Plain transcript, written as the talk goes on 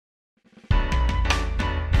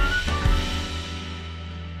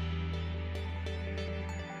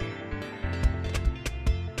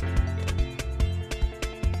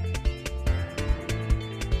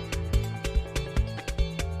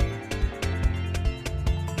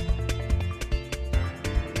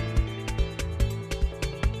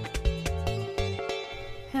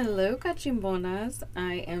Hello, Cachimbonas.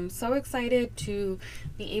 I am so excited to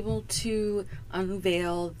be able to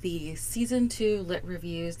unveil the season 2 lit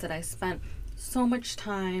reviews that I spent so much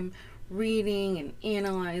time reading and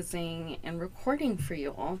analyzing and recording for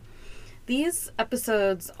you all. These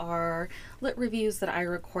episodes are lit reviews that I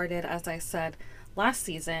recorded, as I said, last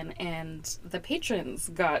season, and the patrons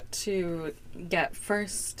got to get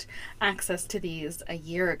first access to these a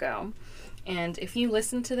year ago. And if you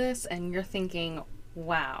listen to this and you're thinking,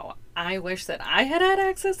 wow, I wish that I had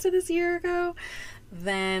access to this a year ago,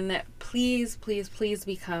 then please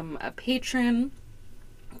become a patron.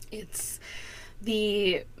 It's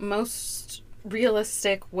the most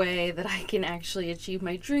realistic way that I can actually achieve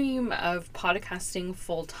my dream of podcasting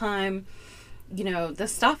full time. You know, the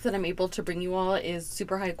stuff that I'm able to bring you all is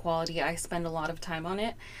super high quality. I spend a lot of time on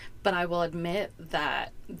it, but I will admit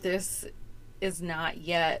that this is not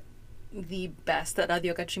yet the best that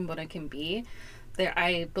Radio Cachimbona can be.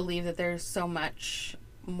 I believe that there's so much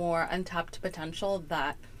more untapped potential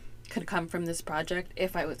that could come from this project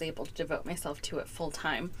if I was able to devote myself to it full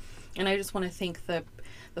time. And I just want to thank the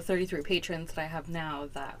 33 patrons that I have now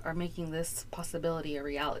that are making this possibility a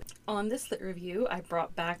reality. On this lit review, I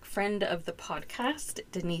brought back friend of the podcast,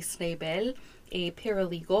 Denise Nebel, a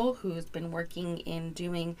paralegal who's been working in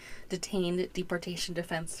doing detained deportation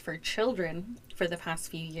defense for children for the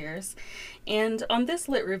past few years. And on this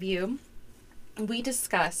lit review, we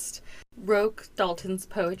discussed Roque Dalton's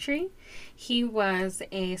poetry. He was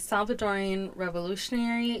a Salvadorian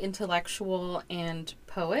revolutionary, intellectual, and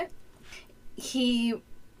poet. He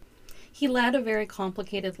led a very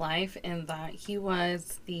complicated life in that he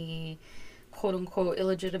was the quote-unquote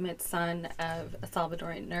illegitimate son of a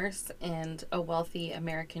Salvadorian nurse and a wealthy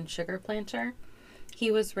American sugar planter. He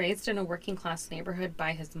was raised in a working-class neighborhood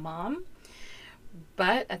by his mom,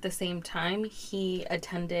 but at the same time, he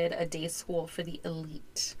attended a day school for the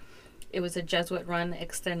elite. It was a Jesuit-run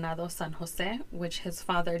Externado San Jose, which his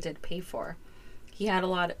father did pay for. He had a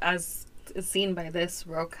lot, as seen by this,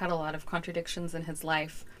 Roque had a lot of contradictions in his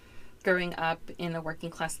life, growing up in a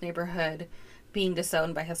working-class neighborhood, being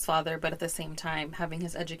disowned by his father, but at the same time having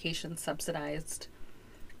his education subsidized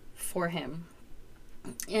for him.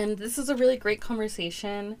 And this is a really great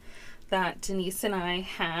conversation that Denise and I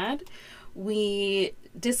had. We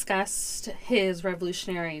discussed his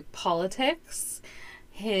revolutionary politics,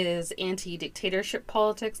 his anti-dictatorship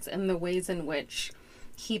politics, and the ways in which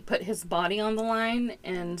he put his body on the line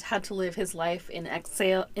and had to live his life in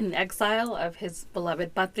exile of his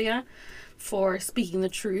beloved patria for speaking the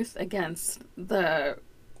truth against the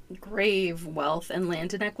grave wealth and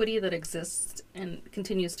land inequity that exists and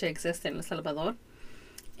continues to exist in El Salvador.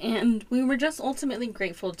 And we were just ultimately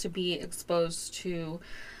grateful to be exposed to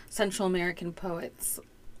Central American poets.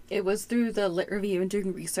 It was through the lit review and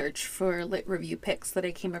doing research for lit review picks that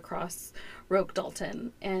I came across Roque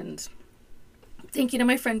Dalton. And thank you to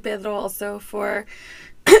my friend Pedro also for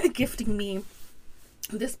gifting me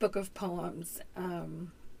this book of poems.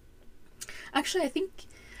 Actually,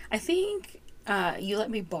 I think you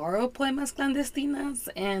let me borrow Poemas Clandestinas,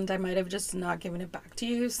 and I might have just not given it back to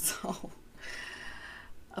you, so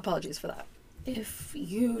apologies for that. If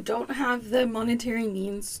you don't have the monetary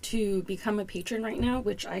means to become a patron right now,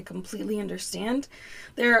 which I completely understand,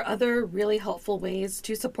 there are other really helpful ways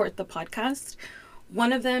to support the podcast.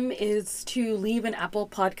 One of them is to leave an Apple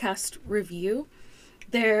Podcast review.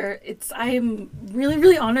 I'm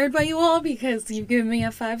really honored by you all because you've given me a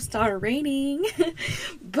 5-star rating.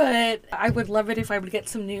 But I would love it if I would get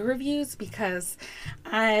some new reviews because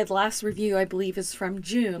the last review I believe is from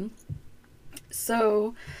June.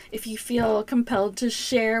 So if you feel compelled to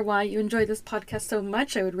share why you enjoy this podcast so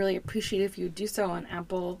much, I would really appreciate if you would do so on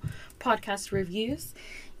Apple Podcast reviews.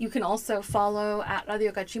 You can also follow at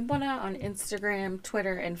Radio Cachimbona on Instagram,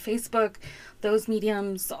 Twitter, and Facebook. Those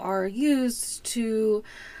mediums are used to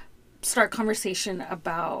start conversation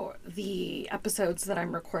about the episodes that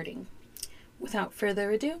I'm recording. Without further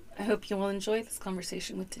ado, I hope you will enjoy this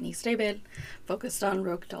conversation with Denise Nebel, focused on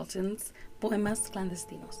Roque Dalton's Poemas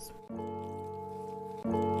Clandestinos.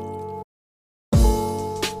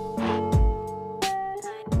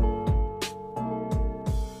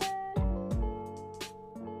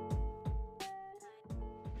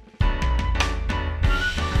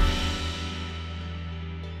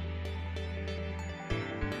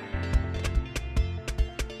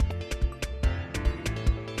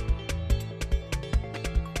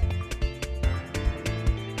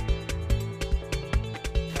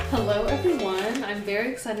 Hello everyone, I'm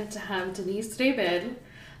very excited to have Denise Nebel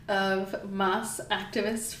of Mass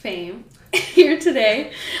Activist fame here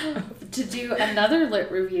today to do another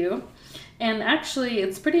lit review. And actually,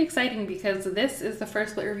 it's pretty exciting because this is the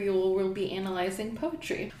first lit review where we'll be analyzing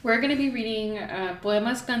poetry. We're going to be reading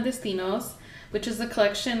Poemas Clandestinos, which is a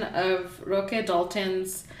collection of Roque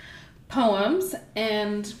Dalton's poems.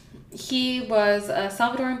 And he was a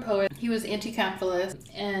Salvadoran poet. He was anti-capitalist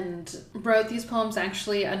and wrote these poems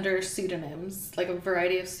actually under pseudonyms, like a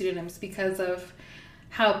variety of pseudonyms, because of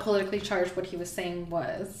how politically charged what he was saying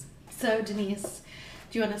was. So, Denise,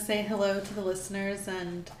 do you want to say hello to the listeners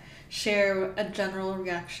and share a general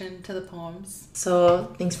reaction to the poems?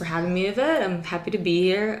 So, thanks for having me, Yvette. I'm happy to be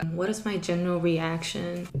here. What is my general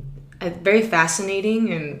reaction? Very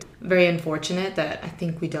fascinating and very unfortunate that I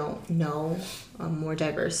think we don't know more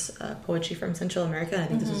diverse poetry from Central America. And I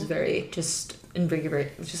think this is very just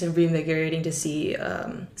invigorating to see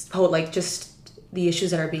just the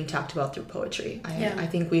issues that are being talked about through poetry. I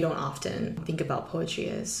think we don't often think about poetry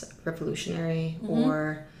as revolutionary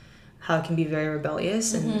or how it can be very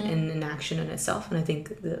rebellious and an action in itself. And I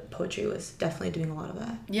think the poetry was definitely doing a lot of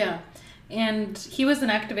that. Yeah. And he was an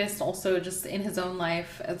activist also just in his own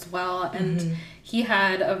life as well. And he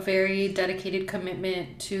had a very dedicated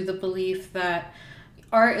commitment to the belief that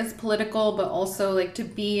art is political, but also like to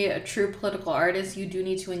be a true political artist, you do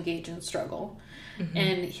need to engage in struggle.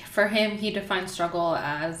 And for him, he defined struggle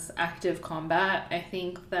as active combat. I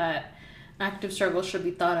think that active struggle should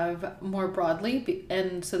be thought of more broadly,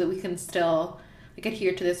 and so that we can still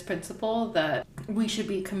adhere to this principle that we should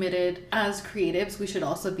be committed as creatives. We should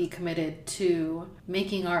also be committed to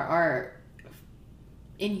making our art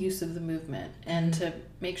in use of the movement and to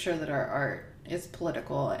make sure that our art is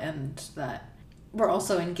political and that we're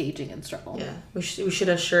also engaging in struggle. Yeah, we should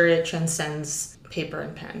assure it transcends paper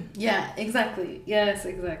and pen. Yeah, exactly. Yes,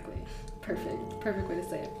 exactly. Perfect way to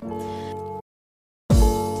say it.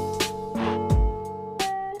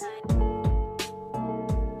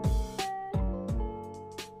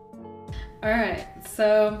 All right,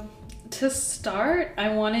 so to start, I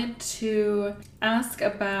wanted to ask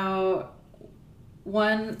about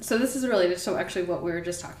one. So this is related to actually what we were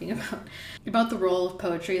just talking about the role of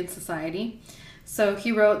poetry in society. So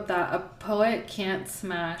he wrote that a poet can't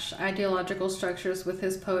smash ideological structures with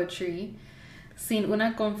his poetry sin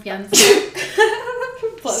una confianza.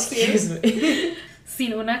 Excuse me.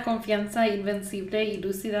 Sin una confianza invencible y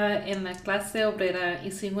lúcida en la clase obrera y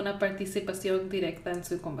sin una participación directa en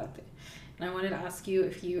su combate. And I wanted to ask you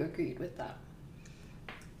if you agreed with that.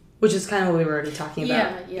 Which is kind of what we were already talking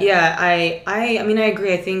about. Yeah. I mean, I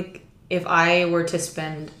agree. I think if I were to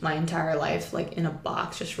spend my entire life like in a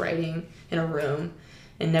box just writing in a room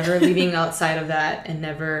and never leaving outside of that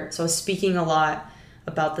so speaking a lot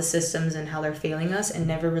about the systems and how they're failing us and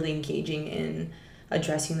never really engaging in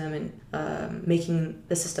addressing them and making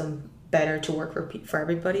the system better to work for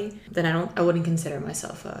everybody, then I wouldn't consider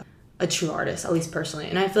myself a true artist, at least personally.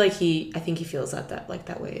 And I feel like I think he feels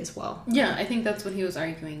that way as well. Yeah, I think that's what he was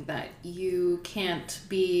arguing, that you can't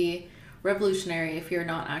be revolutionary if you're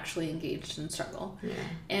not actually engaged in struggle. Yeah.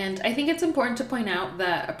 And I think it's important to point out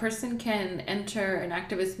that a person can enter an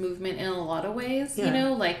activist movement in a lot of ways.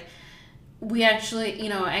 Yeah. I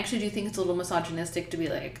actually do think it's a little misogynistic to be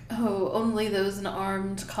like, oh, only those in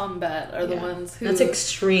armed combat are the ones who... That's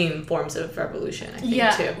extreme forms of revolution, I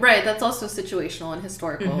think, too. Right. That's also situational and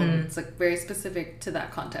historical. It's very specific to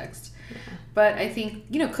that context. Yeah. But I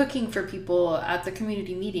think, cooking for people at the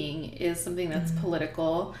community meeting is something that's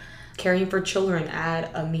political. Caring for children at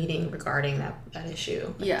a meeting regarding that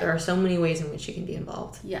issue. There are so many ways in which you can be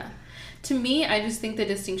involved. Yeah. To me, I just think the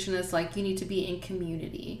distinction is you need to be in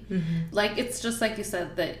community. It's just like you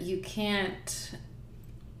said, that you can't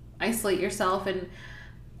isolate yourself and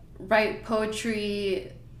write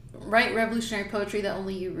revolutionary poetry that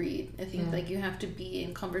only you read. I think you have to be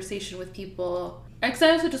in conversation with people. Because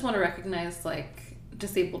I also just want to recognize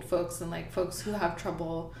disabled folks and folks who have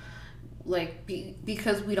trouble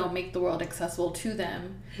because we don't make the world accessible to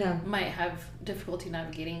them, might have difficulty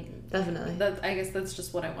navigating. Definitely. I guess that's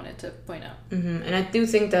just what I wanted to point out. And I do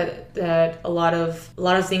think that a lot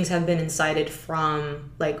of things have been incited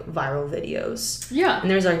from viral videos. Yeah.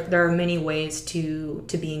 And there are many ways to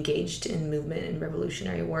be engaged in movement and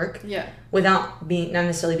revolutionary work. Yeah. Without not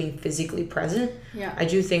necessarily being physically present. Yeah. I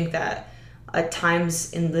do think that at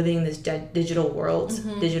times in living in this digital world,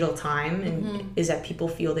 digital time, and is that people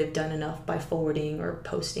feel they've done enough by forwarding or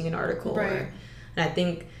posting an article. Right. And I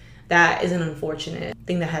think that is an unfortunate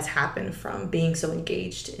thing that has happened from being so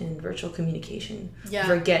engaged in virtual communication. Yeah.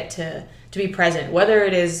 Forget to be present, whether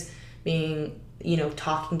it is being,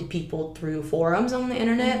 talking to people through forums on the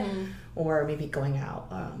internet or maybe going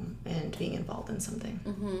out and being involved in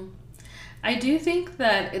something. I do think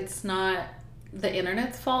that it's not the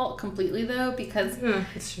internet's fault completely, though, because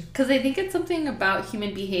That's true. I think it's something about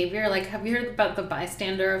human behavior. Like, have you heard about the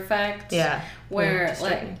bystander effect? Yeah. Where,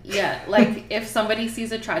 like, if somebody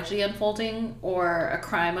sees a tragedy unfolding or a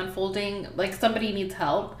crime unfolding, like, somebody needs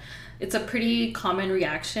help, it's a pretty common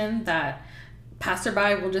reaction that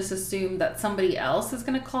passerby will just assume that somebody else is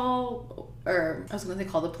going to call, or I was going to say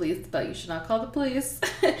call the police, but you should not call the police.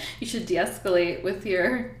 You should de-escalate with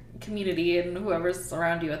your community and whoever's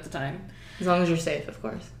around you at the time. As long as you're safe, of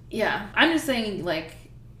course. Yeah. I'm just saying, like,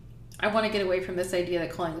 I want to get away from this idea that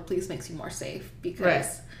calling the police makes you more safe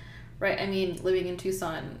because, right, I mean, living in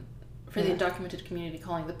Tucson, for the undocumented community,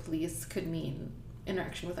 calling the police could mean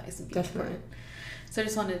interaction with ICE and beach. Definitely. So I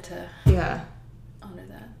just wanted to honor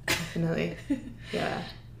that. Definitely. Yeah.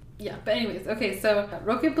 Yeah, but anyways, okay, so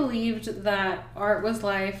Roque believed that art was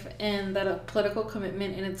life and that a political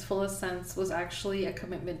commitment in its fullest sense was actually a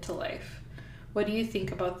commitment to life. What do you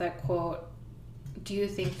think about that quote? Do you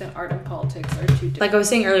think that art and politics are too different? Like I was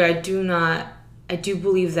saying earlier, I do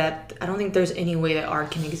believe that I don't think there's any way that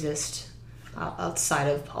art can exist outside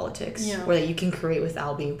of politics or that you can create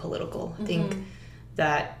without being political. I think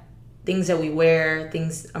that things that we wear,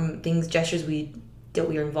 things, gestures that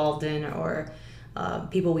we are involved in, or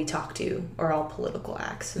people we talk to are all political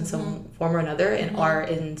acts in some form or another, and art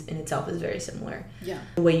in itself is very similar. Yeah.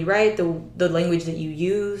 The way you write, the language that you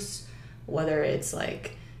use, whether it's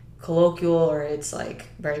like colloquial or it's like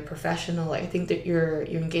very professional, like I think that you're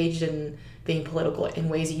engaged in being political in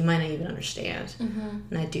ways that you might not even understand.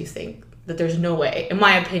 And I do think that there's no way, in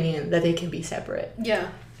my opinion, that they can be separate. Yeah.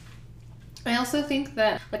 I also think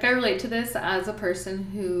that, like, I relate to this as a person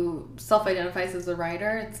who self-identifies as a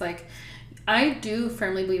writer. It's like, I do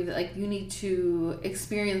firmly believe that, like, you need to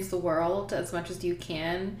experience the world as much as you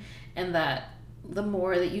can, and that the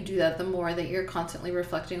more that you do that, the more that you're constantly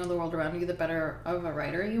reflecting on the world around you, the better of a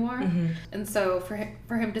writer you are. And so for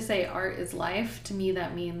him to say art is life, to me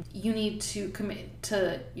that means you need to commit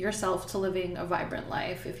to yourself to living a vibrant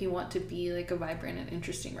life if you want to be like a vibrant and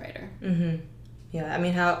interesting writer. Yeah, I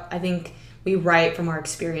mean, I think we write from our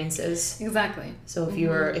experiences. Exactly. So if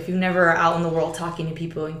you're never out in the world talking to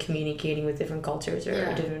people and communicating with different cultures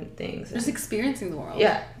or different things, just experiencing the world.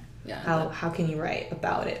 Yeah. Yeah. How can you write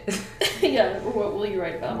about it? Yeah. Or what will you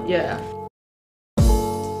write about? Yeah.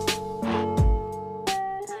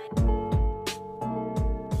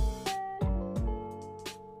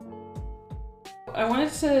 I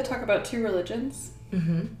wanted to talk about two religions.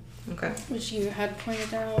 Okay. Which you had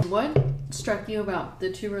pointed out. What struck you about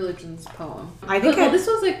the Two Religions poem? I think this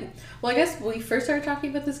was like, well, I guess we first started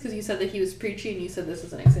talking about this because you said that he was preachy, and you said this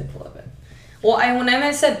was an example of it. Well, when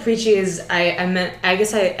I said preachy, is I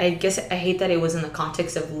guess I hate that it was in the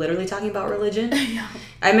context of literally talking about religion. Yeah.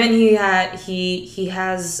 I meant he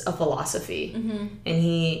has a philosophy, and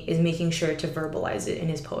he is making sure to verbalize it in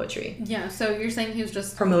his poetry. Yeah. So you're saying he was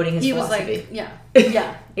just promoting his philosophy. Was like,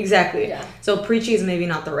 yeah. Exactly. Yeah. So preachy is maybe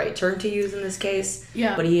not the right term to use in this case.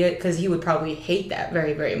 Yeah. But because he would probably hate that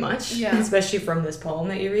very, very much. Yeah. Especially from this poem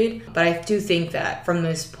that you read. But I do think that from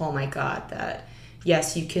this poem I got that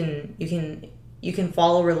yes, you can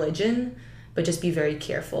follow religion, but just be very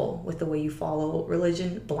careful with the way you follow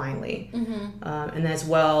religion blindly. And as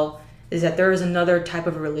well is that there is another type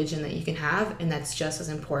of religion that you can have, and that's just as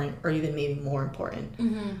important or even maybe more important,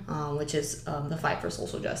 which is the fight for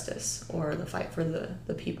social justice or the fight for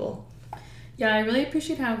the people. Yeah, I really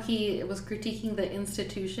appreciate how he was critiquing the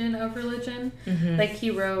institution of religion. Like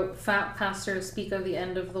he wrote, "Fat pastors speak of the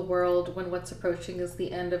end of the world when what's approaching is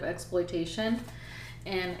the end of exploitation."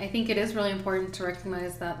 And I think it is really important to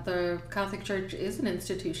recognize that the Catholic Church is an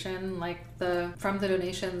institution. Like from the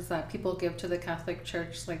donations that people give to the Catholic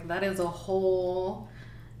Church, like that is a whole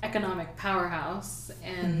economic powerhouse.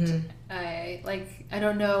 And I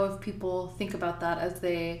don't know if people think about that as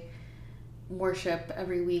they worship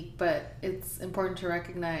every week, but it's important to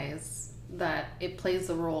recognize that it plays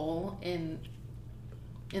a role in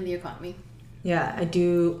the economy. Yeah, I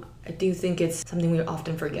do think it's something we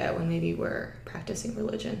often forget when maybe we're practicing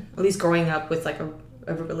religion. At least growing up with like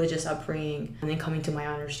a religious upbringing and then coming to my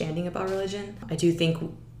understanding about religion. I do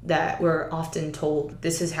think that we're often told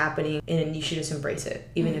this is happening and you should just embrace it,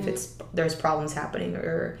 even if there's problems happening,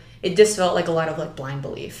 or it just felt like a lot of like blind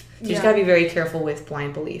belief. So you just gotta be very careful with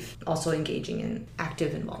blind belief, also engaging in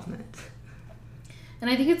active involvement. And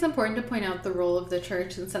I think it's important to point out the role of the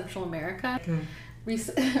church in Central America.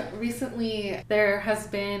 Recently, there has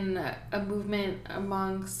been a movement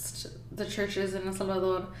amongst the churches in El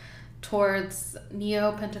Salvador towards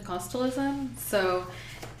neo-Pentecostalism. So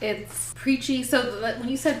it's preachy. So when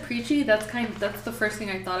you said preachy, that's the first thing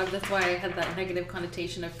I thought of. That's why I had that negative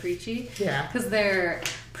connotation of preachy. Yeah. Because they're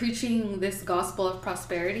preaching this gospel of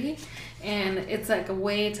prosperity, and it's like a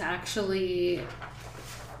way to actually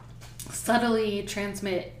subtly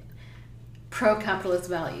transmit pro-capitalist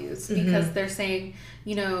values, because they're saying,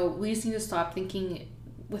 we just need to stop thinking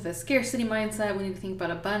with a scarcity mindset. We need to think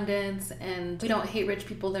about abundance, and we don't hate rich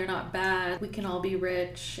people. They're not bad. We can all be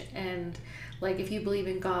rich, and like if you believe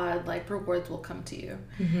in God, like rewards will come to you.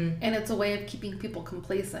 And it's a way of keeping people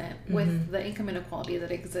complacent with the income inequality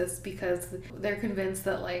that exists, because they're convinced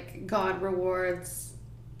that like God rewards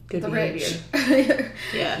good the behavior. rich.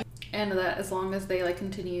 Yeah. And that as long as they like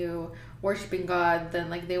continue worshiping God, then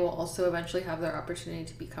like they will also eventually have their opportunity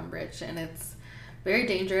to become rich. And it's very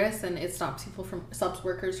dangerous, and it stops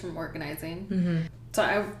workers from organizing. So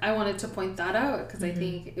I wanted to point that out, because I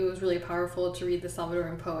think it was really powerful to read the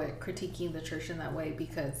Salvadoran poet critiquing the church in that way,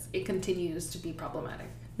 because it continues to be problematic.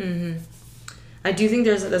 I do think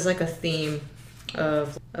there's like a theme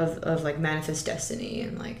of like manifest destiny,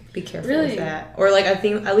 and like be careful with that. Or like I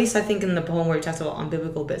think in the poem where he talks about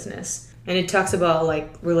unbiblical business, and it talks about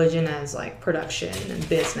like religion as like production and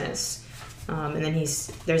business, and then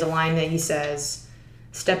there's a line that he says,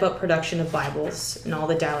 "Step up production of Bibles in all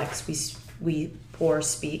the dialects we poor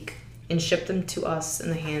speak, and ship them to us in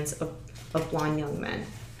the hands of blind young men."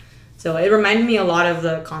 So it reminded me a lot of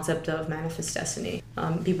the concept of manifest destiny.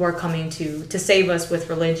 People are coming to save us with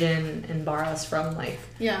religion and bar us from like,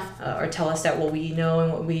 or tell us that what we know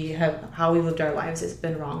and what we have, how we lived our lives has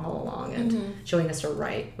been wrong all along, and showing us the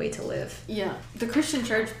right way to live. Yeah, the Christian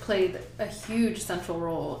church played a huge central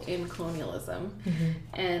role in colonialism,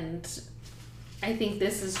 and I think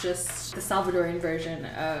this is just the Salvadorian version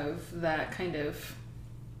of that kind of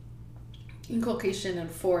inculcation and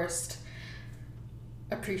forced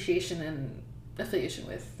appreciation and affiliation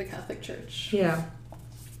with the Catholic Church. Yeah.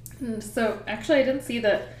 And so actually I didn't see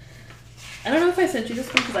that. I don't know if I sent you this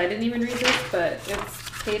one, because I didn't even read this, but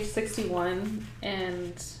it's page 61,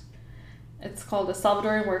 and it's called "A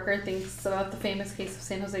Salvadoran Worker Thinks About the Famous Case of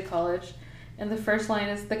San Jose College." And the first line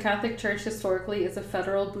is, "The Catholic Church historically is a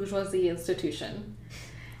federal bourgeoisie institution."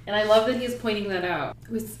 And I love that he's pointing that out.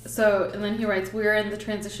 And then he writes, "We are in the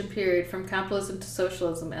transition period from capitalism to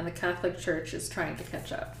socialism, and the Catholic Church is trying to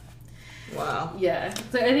catch up." Wow. Yeah.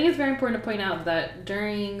 So I think it's very important to point out that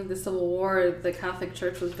during the Civil War, the Catholic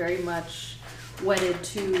Church was very much wedded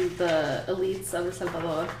to the elites of El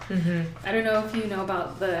Salvador. I don't know if you know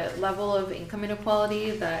about the level of income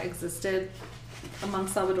inequality that existed among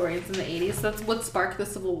Salvadorians in the 80s. That's what sparked the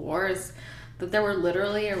Civil War, is that there were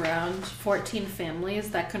literally around 14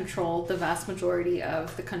 families that controlled the vast majority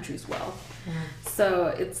of the country's wealth. So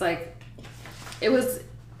it's like,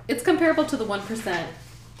 it's comparable to the 1%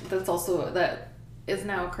 that is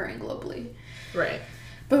now occurring globally. Right.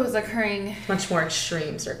 But it was occurring... much more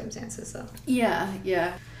extreme circumstances, though.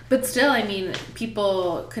 Yeah. But still, I mean,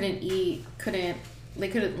 people couldn't eat, they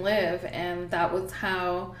couldn't live, and that was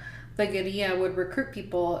how the guerrilla would recruit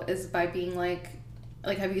people, is by being like,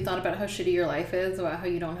 have you thought about how shitty your life is, about how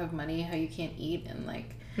you don't have money, how you can't eat, and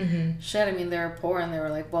like, shit, I mean, they're poor, and they were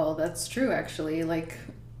like, well, that's true, actually, like,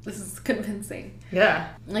 this is convincing. Yeah.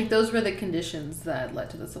 Like, those were the conditions that led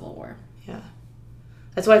to the Civil War. Yeah.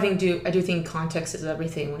 That's why I do think context is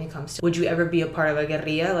everything when it comes to, would you ever be a part of a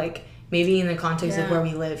guerrilla? Like, maybe in the context of where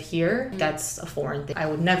we live here, that's a foreign thing. I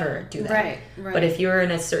would never do that. Right. But if you're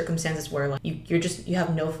in a circumstances where like you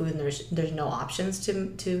have no food, and there's no options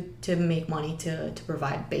to make money to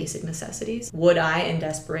provide basic necessities, would I, in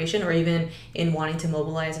desperation or even in wanting to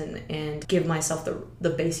mobilize and give myself the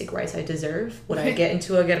basic rights I deserve, would I get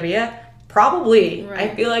into a guerrilla? Probably.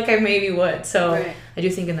 I feel like I maybe would. So I do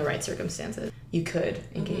think in the right circumstances you could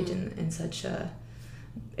engage in such a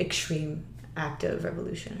extreme act of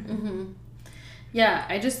revolution. Yeah,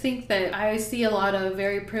 I just think that I see a lot of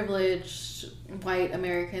very privileged white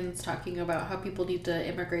Americans talking about how people need to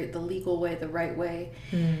immigrate the legal way, the right way,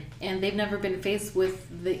 and they've never been faced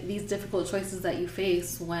with these difficult choices that you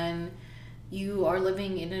face when you are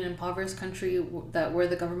living in an impoverished country where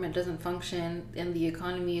the government doesn't function and the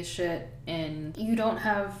economy is shit, and you don't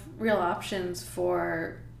have real options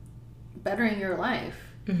for bettering your life.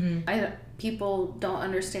 People don't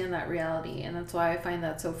understand that reality, and that's why I find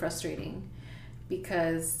that so frustrating,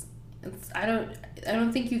 because I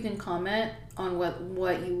don't think you can comment on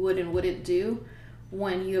what you would and wouldn't do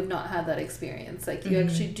when you have not had that experience. Like, you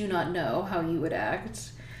actually do not know how you would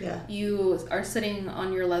act. Yeah. You are sitting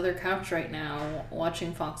on your leather couch right now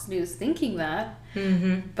watching Fox News thinking that,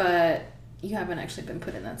 but you haven't actually been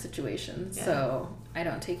put in that situation. Yeah. So I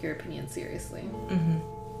don't take your opinion seriously.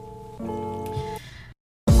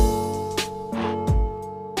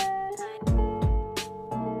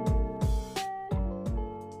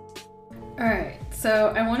 Alright,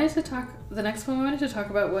 so the next one I wanted to talk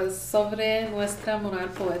about was Sobre Nuestra Moral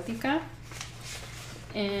Poética.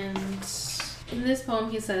 And in this poem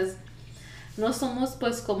he says, No somos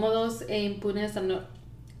pues cómodos e impunes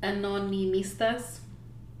anonimistas.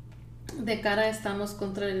 De cara estamos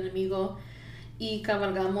contra el enemigo y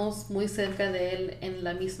cabalgamos muy cerca de él en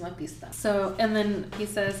la misma pista. So, and then he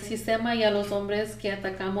says, Sistema y a los hombres que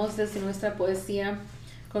atacamos desde nuestra poesía,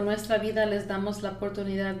 con nuestra vida les damos la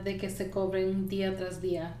oportunidad de que se cobren día tras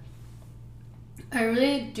día. I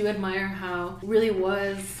really do admire how it really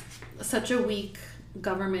was such a weak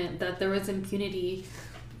government that there was impunity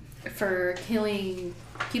for killing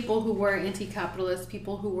people who were anti-capitalist,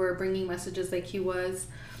 people who were bringing messages like he was.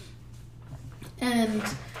 And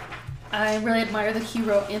I really admire that he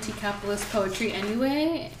wrote anti-capitalist poetry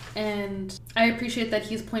anyway, and I appreciate that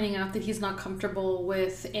he's pointing out that he's not comfortable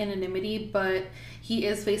with anonymity, but he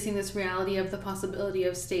is facing this reality of the possibility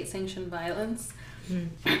of state-sanctioned violence.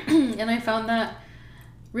 And I found that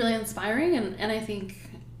really inspiring, and I think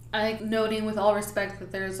noting with all respect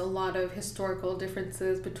that there's a lot of historical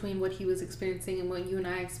differences between what he was experiencing and what you and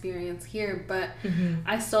I experience here, but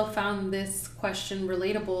I still found this question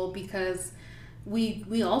relatable because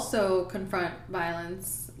we also confront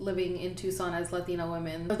violence living in Tucson as Latino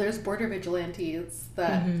women. There's border vigilantes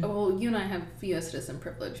that, well, you and I have U.S. citizen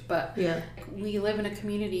privilege, but we live in a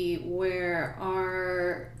community where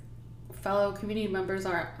our fellow community members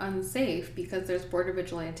are unsafe because there's border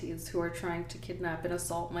vigilantes who are trying to kidnap and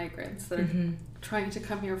assault migrants that are trying to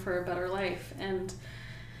come here for a better life. And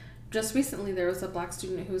just recently there was a black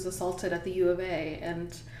student who was assaulted at the U of A,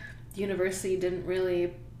 and the university didn't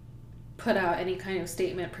really put out any kind of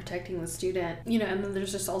statement protecting the student. You know, and then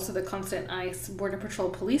there's just also the constant ICE, Border Patrol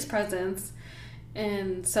police presence.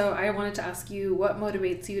 And so I wanted to ask you, what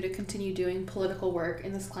motivates you to continue doing political work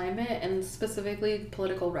in this climate, and specifically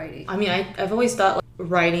political writing? I mean, I've always thought like,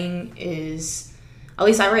 writing is, at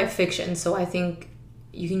least I write fiction, so I think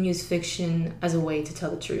you can use fiction as a way to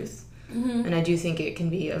tell the truth. And I do think it can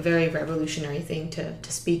be a very revolutionary thing to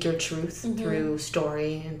speak your truth through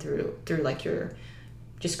story and through like your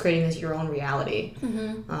just creating this your own reality,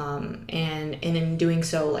 and in doing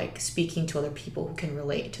so, like speaking to other people who can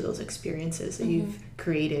relate to those experiences that you've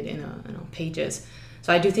created in pages.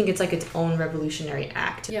 So I do think it's like its own revolutionary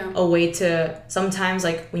act, a way to sometimes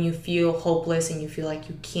like when you feel hopeless and you feel like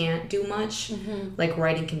you can't do much, like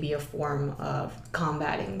writing can be a form of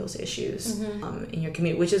combating those issues in your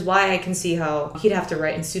community, which is why I can see how he'd have to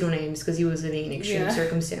write in pseudonyms because he was living in extreme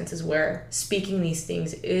circumstances where speaking these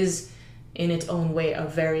things is in its own way a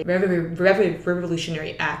very, very, very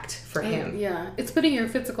revolutionary act for him. It's putting your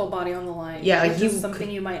physical body on the line. Which is something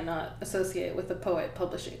you might not associate with a poet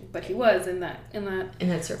publishing, but he was in that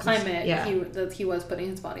climate. That he was putting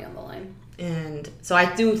his body on the line. And so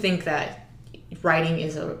I do think that writing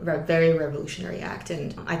is a very revolutionary act,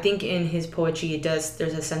 and I think in his poetry there's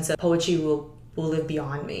a sense of poetry will live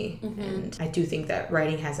beyond me, and I do think that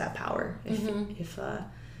writing has that power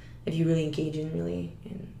if you really engage in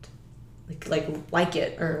and like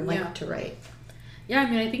it or like to write. I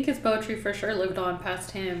mean, I think his poetry for sure lived on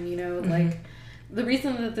past him, you know, like the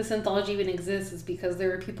reason that this anthology even exists is because there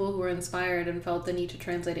were people who were inspired and felt the need to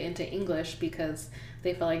translate it into English because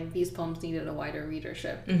they felt like these poems needed a wider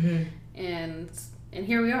readership. And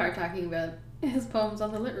here we are talking about his poems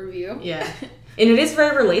on the Lit Review. And it is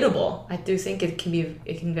very relatable. I do think it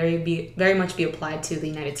can very much be applied to the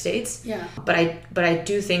United States. But I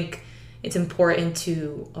do think it's important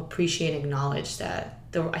to appreciate and acknowledge that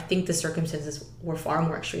I think the circumstances were far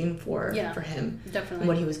more extreme for him. Definitely. And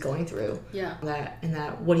what he was going through.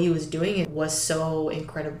 That what he was doing was so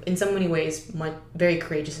incredible. In so many ways, very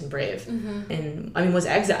courageous and brave. And I mean, was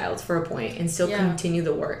exiled for a point and still continued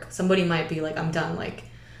the work. Somebody might be like, I'm done. Like,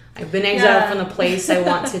 I've been exiled from the place I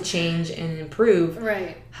want to change and improve.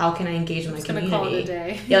 How can I engage in my community? Call it a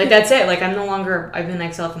day. Like that's it. Like I've been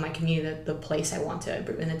exiled from my community, the place I want to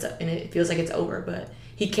improve, and it feels like it's over. But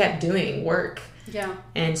he kept doing work.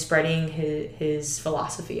 And spreading his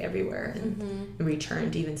philosophy everywhere, and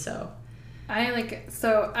returned even so.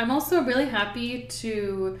 So I'm also really happy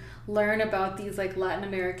to learn about these like Latin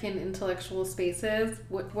American intellectual spaces.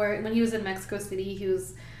 Where when he was in Mexico City, he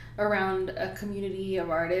was around a community of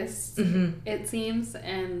artists, it seems.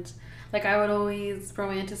 And like I would always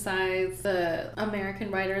romanticize the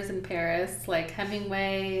American writers in Paris, like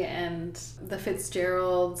Hemingway and the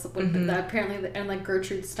Fitzgeralds, and like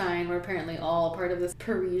Gertrude Stein were apparently all part of this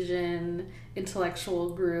Parisian intellectual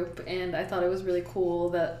group. And I thought it was really cool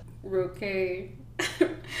that Roque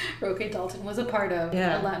Dalton was a part of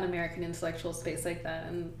a Latin American intellectual space like that.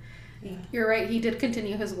 And you're right, he did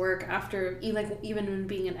continue his work after, even when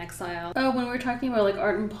being in exile. When we were talking about like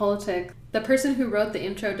art and politics, the person who wrote the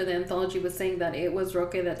intro to the anthology was saying that it was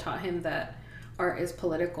Roque that taught him that art is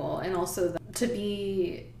political, and also that to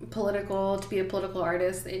be political, to be a political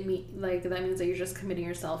artist, that means that you're just committing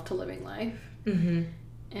yourself to living life.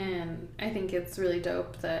 And I think it's really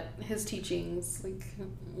dope that his teachings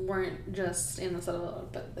weren't just in the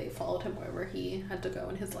settlement, but they followed him wherever he had to go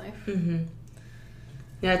in his life.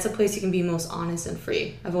 Yeah, it's a place you can be most honest and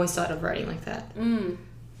free. I've always thought of writing like that.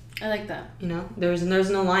 I like that. You know, there's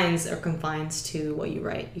no lines or confines to what you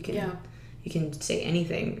write. You can say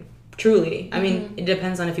anything. Truly, I mean, it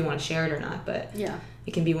depends on if you want to share it or not. But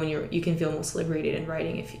it can be when you can feel most liberated in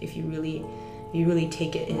writing if you really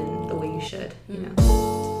take it in the way you should. You know.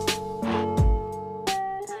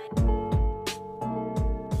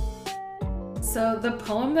 So the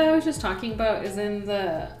poem that I was just talking about is in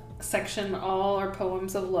the section All Are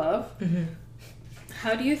Poems of Love.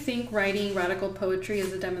 How do you think writing radical poetry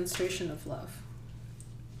is a demonstration of love?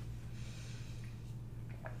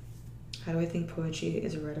 How do I think poetry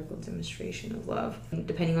is a radical demonstration of love?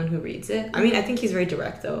 Depending on who reads it. I mean, I think he's very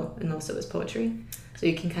direct, though, in most of his poetry. So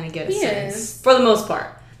you can kind of get a sense. For the most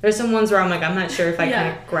part. There's some ones where I'm like, I'm not sure if I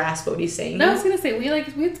kind of grasp what he's saying. No, I was going to say,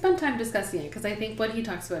 we'd spend time discussing it, because I think what he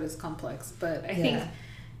talks about is complex. But I think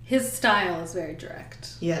his style is very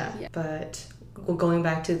direct. Yeah. But going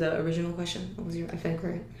back to the original question, what was I think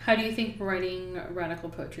right? How do you think writing radical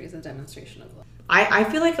poetry is a demonstration of love? I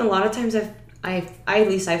feel like a lot of times at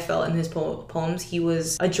least I felt in his poems, he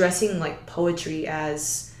was addressing like poetry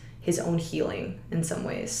as his own healing in some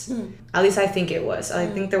ways. At least I think it was. I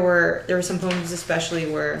think there were some poems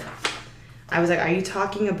especially where I was like, are you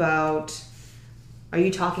talking about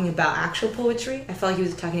actual poetry? I felt like he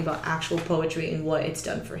was talking about actual poetry and what it's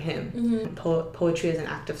done for him. Poetry as an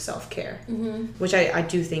act of self-care, which I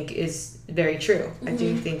do think is very true. I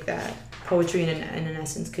do think that poetry in an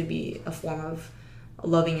essence could be a form of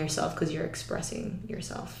loving yourself because you're expressing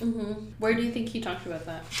yourself. Where do you think he talked about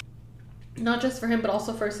that? Not just for him, but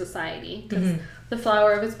also for society. Because the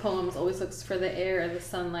flower of his poems always looks for the air, the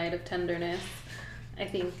sunlight of tenderness. I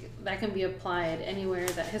think that can be applied anywhere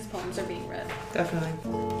that his poems are being read. Definitely.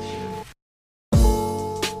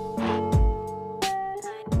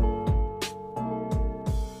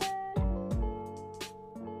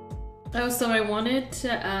 So I wanted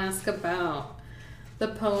to ask about the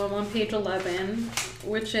poem on page 11,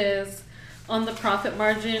 which is on the profit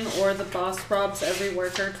margin, or the boss robs every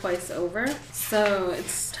worker twice over. So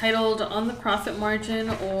it's titled On the Profit Margin,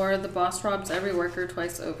 or the boss robs every worker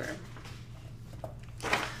twice over.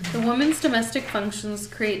 The woman's domestic functions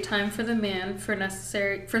create time for the man for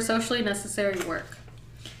socially necessary work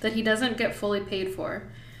that he doesn't get fully paid for.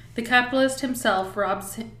 The capitalist himself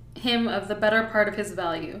robs him of the better part of his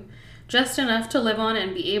value, just enough to live on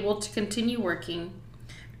and be able to continue working,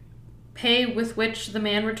 pay with which the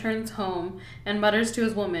man returns home and mutters to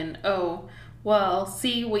his woman, "Oh, well,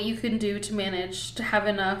 see what you can do to manage to have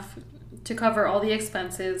enough to cover all the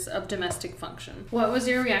expenses of domestic function." What was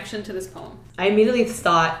your reaction to this poem? I immediately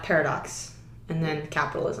thought paradox, and then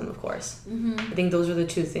capitalism, of course. I think those were the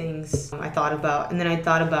two things I thought about. And then I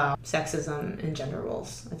thought about sexism and gender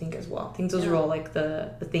roles, I think, as well. I think those were all like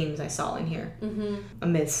the themes I saw in here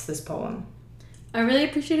amidst this poem. I really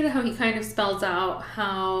appreciated how he kind of spells out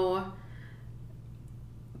how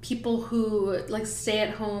people who like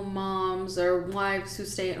stay-at-home moms, or wives who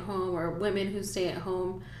stay at home, or women who stay at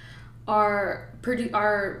home are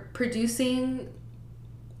producing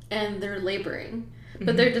and they're laboring,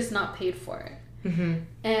 but they're just not paid for it.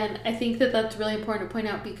 And I think that that's really important to point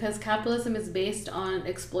out, because capitalism is based on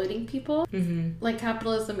exploiting people. Like,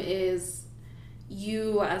 capitalism is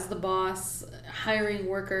you as the boss hiring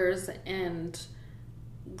workers and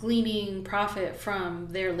gleaning profit from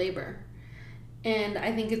their labor. And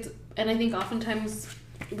I think oftentimes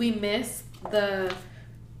we miss the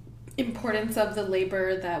importance of the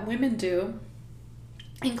labor that women do,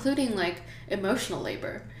 including like emotional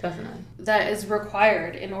labor. Definitely. That is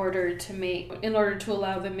required in order to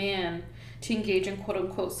allow the man to engage in quote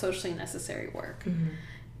unquote socially necessary work.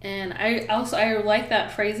 And I like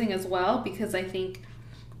that phrasing as well, because I think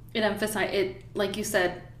it, like you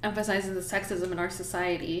said, emphasizes the sexism in our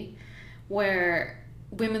society, where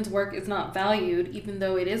women's work is not valued, even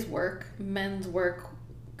though it is work. Men's work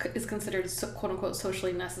is considered quote unquote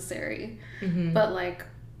socially necessary. But like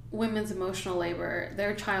women's emotional labor,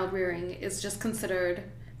 their child rearing is just considered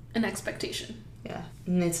an expectation. Yeah,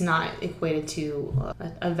 and it's not equated to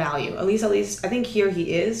a value. At least I think here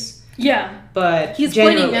he is. Yeah, but he's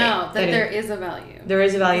pointing out that there is a value. There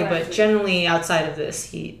is a value, but generally outside of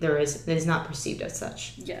this, it is not perceived as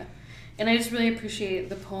such. Yeah, and I just really appreciate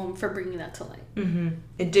the poem for bringing that to light.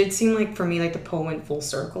 It did seem like for me like the poem went full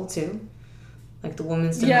circle too, like the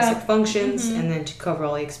woman's domestic functions, and then to cover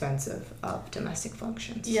all the expense of domestic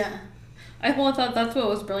functions. Yeah. I thought that's what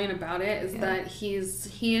was brilliant about it, is that he is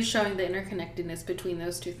showing the interconnectedness between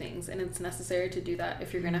those two things, and it's necessary to do that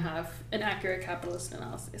if you're going to have an accurate capitalist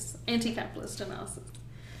analysis, anti-capitalist analysis.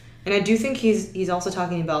 And I do think he's also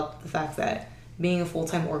talking about the fact that being a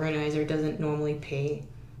full-time organizer doesn't normally pay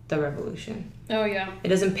the revolution. Oh yeah. It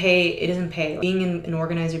doesn't pay. Being an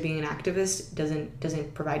organizer, being an activist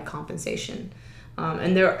doesn't provide compensation. I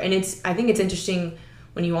think it's interesting.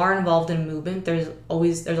 When you are involved in a movement, there's a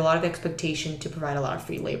lot of expectation to provide a lot of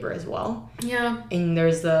free labor as well. Yeah. And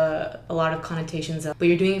there's a lot of connotations of, but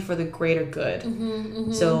you're doing it for the greater good.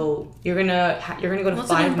 So you're gonna go to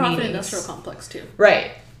 5 meetings. Nonprofit industrial complex too.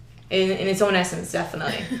 Right. In its own essence,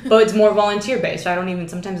 definitely. But it's more volunteer based.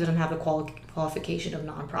 Sometimes it don't have the qualification of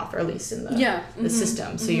nonprofit, or at least in the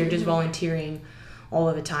system. So you're just volunteering all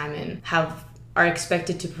of the time and are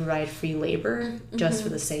expected to provide free labor just for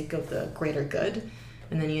the sake of the greater good.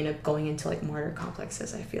 And then you end up going into like martyr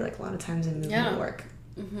complexes, I feel like a lot of times in movement work.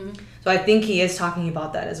 So I think he is talking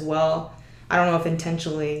about that as well. I don't know if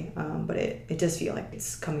intentionally, but it does feel like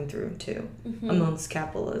it's coming through too amongst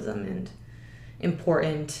capitalism and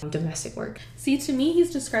important domestic work. See, to me,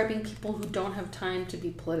 he's describing people who don't have time to be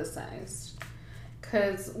politicized.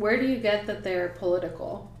 Because where do you get that they're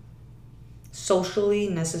political? Socially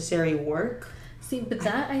necessary work? See, but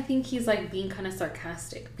that I think he's like being kind of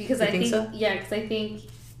sarcastic, because I think so? Yeah, because I think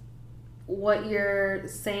what you're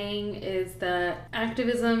saying is that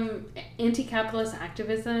activism, anti-capitalist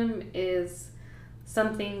activism, is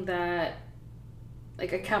something that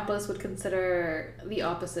like a capitalist would consider the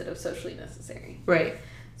opposite of socially necessary. Right.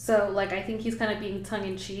 So, like, I think he's kind of being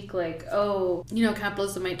tongue-in-cheek, like, oh,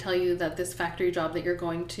 capitalism might tell you that this factory job that you're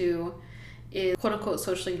going to is quote-unquote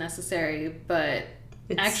socially necessary, but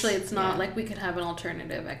actually it's not. Like, we could have an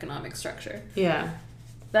alternative economic structure. Yeah.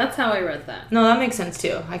 That's how I read that. No, that makes sense,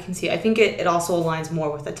 too. I can see. I think it also aligns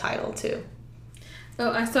more with the title, too.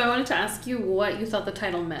 Oh, so I wanted to ask you what you thought the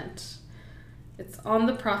title meant. It's on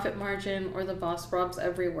the profit margin, or the boss robs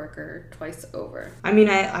every worker twice over. I mean,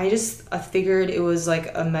 I just figured it was like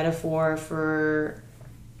a metaphor for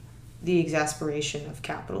the exasperation of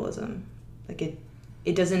capitalism. Like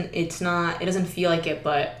it doesn't feel like it,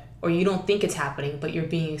 or you don't think it's happening, but you're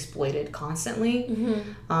being exploited constantly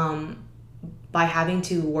by having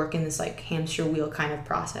to work in this like hamster wheel kind of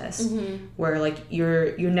process where like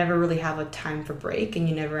you never really have a time for break, and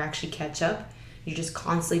you never actually catch up. You're just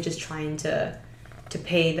constantly just trying to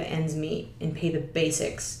pay the ends meet and pay the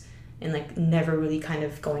basics, and like never really kind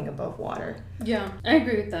of going above water. Yeah, I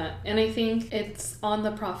agree with that. And I think it's on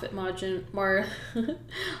the profit margin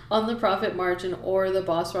on the profit margin, or the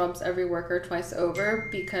boss robs every worker twice over,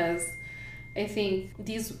 because I think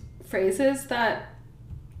these phrases that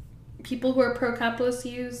people who are pro-capitalist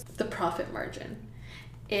use, the profit margin,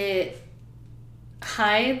 it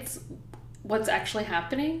hides what's actually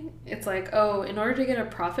happening. It's like, oh, in order to get a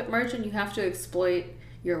profit margin, you have to exploit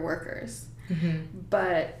your workers.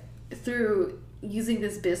 But through using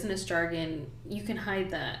this business jargon, you can hide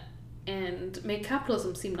that and make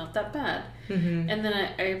capitalism seem not that bad. And then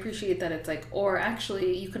I appreciate that it's like, or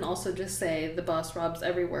actually you can also just say the boss robs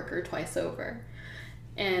every worker twice over.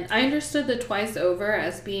 And I understood the twice over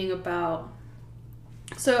as being about,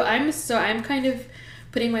 so I'm kind of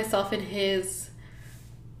putting myself in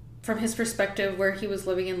from his perspective, where he was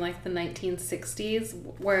living in like the 1960s,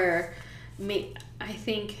 where I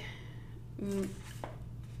think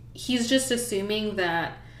he's just assuming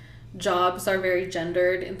that jobs are very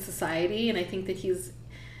gendered in society, and I think that he's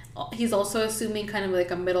also assuming kind of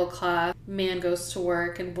like a middle class man goes to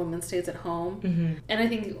work and woman stays at home. And I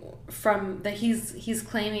think from that he's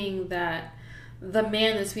claiming that the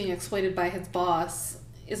man that's being exploited by his boss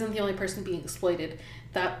isn't the only person being exploited.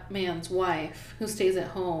 That man's wife, who stays at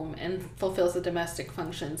home and fulfills the domestic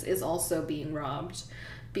functions, is also being robbed,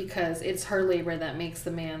 because it's her labor that makes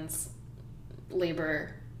the man's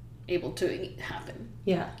labor able to happen.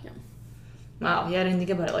 Yeah. Wow. Yeah, I didn't think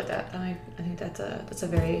about it like that. I think that's a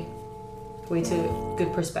very way too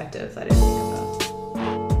good perspective that I didn't think about.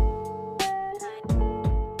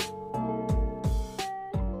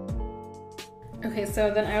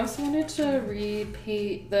 so then I also wanted to read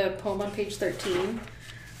the poem on page 13.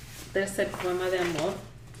 Tercer poema de amor.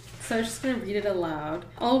 So I'm just going to read it aloud.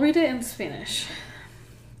 I'll read it in Spanish.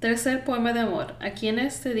 Tercer poema de amor. A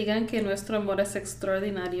quienes te digan que nuestro amor es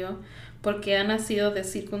extraordinario porque ha nacido de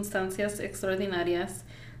circunstancias extraordinarias,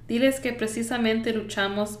 diles que precisamente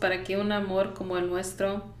luchamos para que un amor como el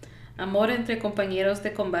nuestro, amor entre compañeros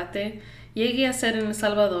de combate, llegue a ser en El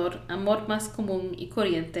Salvador amor más común y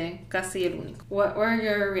corriente, casi el único. What were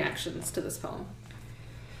your reactions to this poem?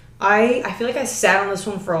 I feel like I sat on this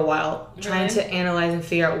one for a while, trying Really? to analyze and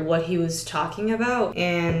figure out what he was talking about.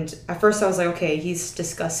 And at first I was like, okay, he's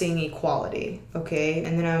discussing equality, okay?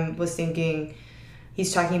 And then I was thinking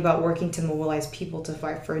he's talking about working to mobilize people to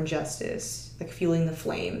fight for injustice, like fueling the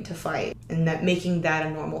flame to fight, and that making that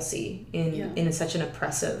a normalcy in such an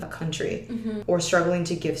oppressive country, or struggling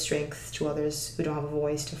to give strength to others who don't have a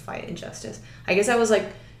voice to fight injustice. I guess I was like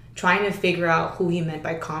trying to figure out who he meant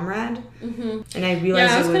by comrade, and I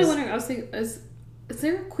realized I was kind of wondering. I was thinking, is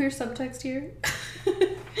there a queer subtext here?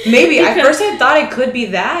 maybe at first I thought it could be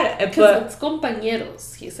that, Because but it's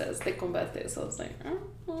compañeros, he says, de combate. So I was like,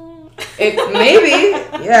 it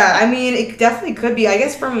maybe, yeah. I mean, it definitely could be. I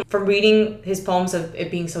guess from reading his poems of it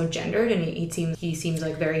being so gendered, and he seems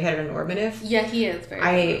like very heteronormative. Yeah, he is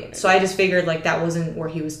very. So I just figured like that wasn't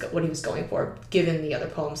what he was going for, given the other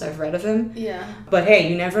poems I've read of him. Yeah. But hey,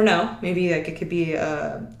 you never know. Maybe like it could be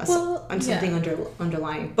something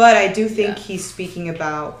underlying. But I do think he's speaking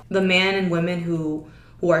about the man and women who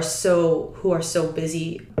are so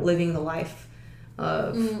busy living the life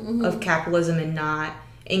of capitalism and not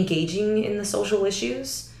engaging in the social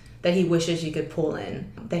issues that he wishes he could pull in.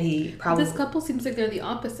 That he probably This couple seems like they're the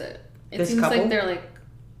opposite. It This seems couple? like they're like,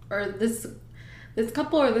 or this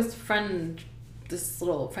couple or this friend, this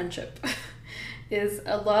little friendship, is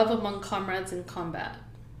a love among comrades in combat.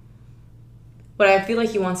 But I feel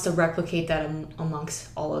like he wants to replicate that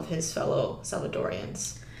amongst all of his fellow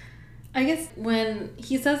Salvadorians. I guess when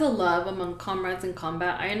he says a love among comrades in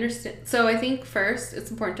combat, I understand. So I think first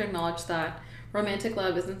it's important to acknowledge that romantic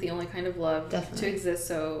love isn't the only kind of love to exist.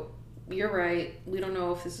 So you're right. We don't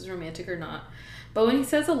know if this is romantic or not. But when he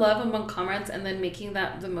says a love among comrades and then making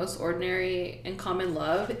that the most ordinary and common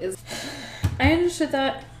love is... I understood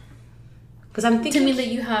that. Because I'm thinking... To mean that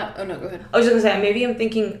you have... Oh, no, go ahead. I was just going to say, maybe I'm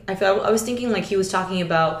thinking... I was thinking like he was talking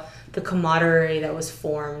about the camaraderie that was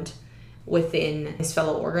formed within his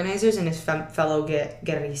fellow organizers and his fellow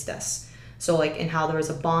guerrillistas. So like, and how there was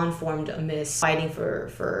a bond formed amidst fighting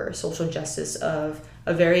for social justice of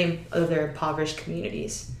their impoverished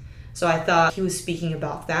communities. So I thought he was speaking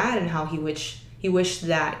about that and how he wished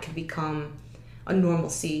that could become a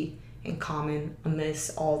normalcy and common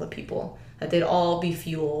amidst all the people, that they'd all be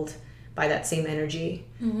fueled by that same energy,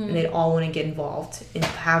 and they'd all want to get involved and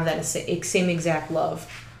have that same exact love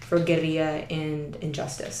for guerrilla and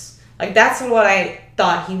injustice. Like, that's what I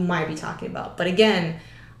thought he might be talking about. But again,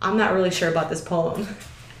 I'm not really sure about this poem.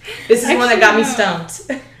 This is one that got me stumped.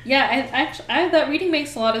 Yeah, that reading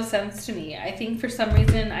makes a lot of sense to me. I think for some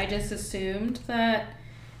reason I just assumed that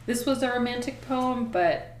this was a romantic poem,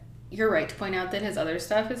 but you're right to point out that his other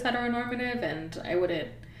stuff is heteronormative, and I wouldn't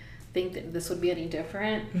think that this would be any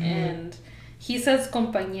different. And he says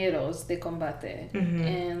compañeros de combate.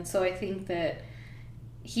 And so I think that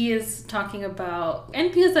he is talking about,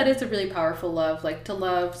 and because that is a really powerful love, like to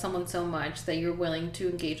love someone so much that you're willing to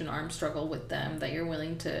engage in armed struggle with them, that you're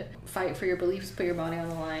willing to fight for your beliefs, put your body on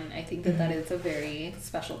the line. I think that is a very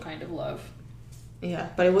special kind of love. Yeah,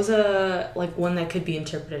 but it was one that could be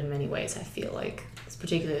interpreted in many ways, I feel like,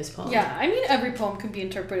 particularly this poem. Yeah, I mean, every poem can be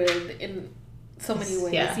interpreted in so many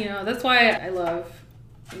ways, yeah. You know, that's why I love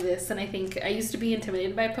this, and I think I used to be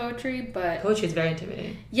intimidated by poetry, but poetry is very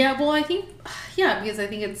intimidating. Yeah, well, I think, because I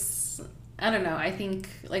think it's, I don't know, I think,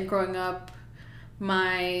 like, growing up,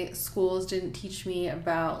 my schools didn't teach me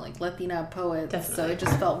about, like, Latina poets, so it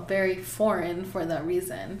just felt very foreign for that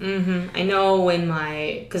reason. I know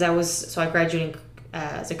I graduated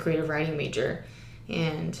as a creative writing major,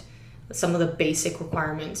 and some of the basic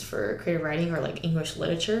requirements for creative writing are, like, English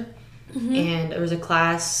literature, and there was a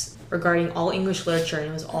class regarding all English literature, and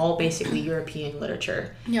it was all basically European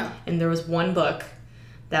literature. Yeah. And there was one book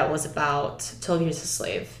that was about 12 Years a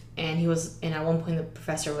Slave, and at one point the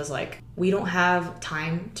professor was like, "We don't have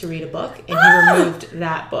time to read a book," and he removed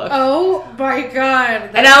that book. Oh my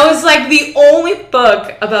god. And I was like, the only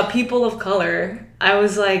book about people of color. I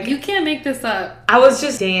was like, you can't make this up. I was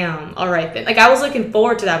just, damn, all right then. Like, I was looking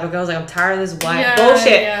forward to that book. I was like, I'm tired of this white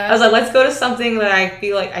bullshit. Yeah. I was like, let's go to something that I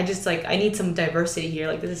feel like I need some diversity here.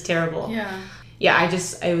 Like, this is terrible. Yeah,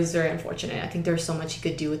 it was very unfortunate. I think there was so much he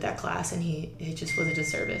could do with that class, and it just was a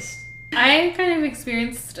disservice. I kind of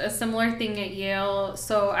experienced a similar thing at Yale.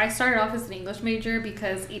 So I started off as an English major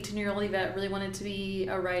because 18-year-old Yvette really wanted to be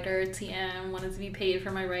a writer, TM, wanted to be paid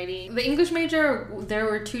for my writing. The English major, there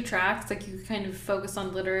were two tracks. Like you could kind of focus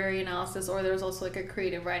on literary analysis, or there was also like a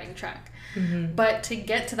creative writing track. Mm-hmm. But to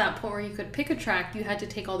get to that point where you could pick a track, you had to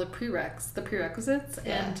take all the prerequisites.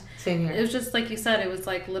 Yeah, and same here. It was just like you said, it was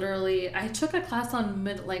like literally, I took a class on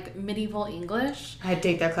medieval English. I had to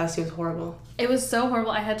take that class too. It was horrible. It was so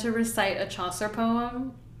horrible. I had to recite a Chaucer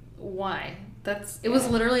poem. Why? It was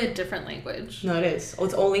literally a different language. No, it is. Oh,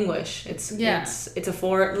 it's Old English. It's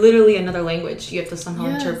literally another language. You have to somehow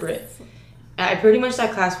interpret. I pretty much,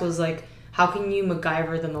 that class was like, how can you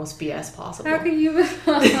MacGyver the most BS possible? How can you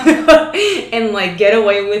and like get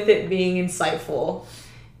away with it being insightful,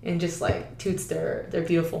 and just like toots their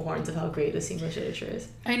beautiful horns of how great this English literature is.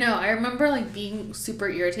 I know. I remember like being super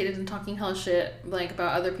irritated and talking hell shit like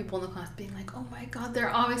about other people in the class, being like, "Oh my god, they're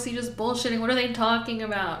obviously just bullshitting. What are they talking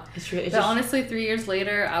about?" But honestly, 3 years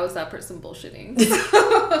later, I was that person bullshitting.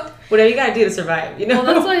 Whatever you gotta do to survive, you know.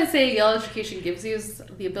 Well, that's why I say Yale education gives you is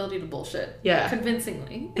the ability to bullshit. Yeah.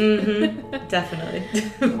 Convincingly. Mm-hmm. Definitely.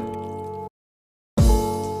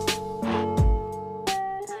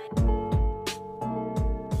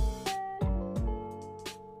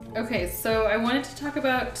 Okay, so I wanted to talk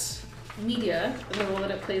about media, the role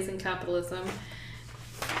that it plays in capitalism.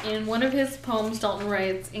 In one of his poems, Dalton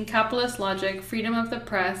writes, "In capitalist logic, freedom of the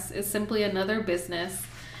press is simply another business,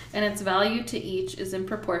 and its value to each is in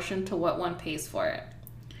proportion to what one pays for it."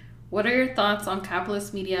 What are your thoughts on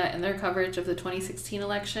capitalist media and their coverage of the 2016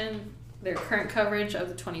 election, their current coverage of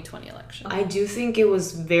the 2020 election? I do think it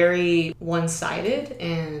was very one-sided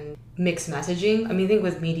and mixed messaging. I mean, I think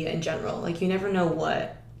with media in general, like you never know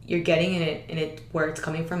what you're getting in it, where it's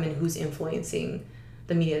coming from, and who's influencing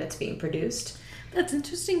the media that's being produced. That's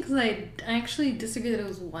interesting because I actually disagree that it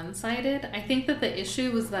was one-sided. I think that the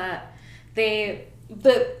issue was that there's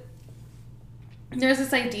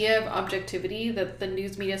this idea of objectivity that the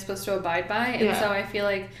news media is supposed to abide by, and so I feel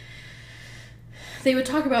like they would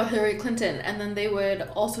talk about Hillary Clinton, and then they would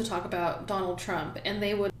also talk about Donald Trump, and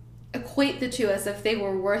they would equate the two as if they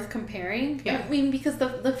were worth comparing. Yeah. I mean, because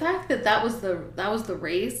the fact that was the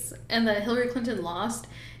race and that Hillary Clinton lost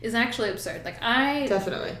is actually absurd. Like, I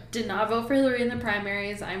definitely did not vote for Hillary in the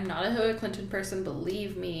primaries. I'm not a Hillary Clinton person,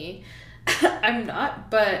 believe me. I'm not,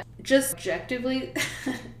 but just objectively,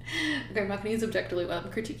 okay, I'm not gonna use objectively when I'm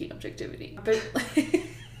critiquing objectivity, but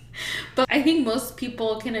but I think most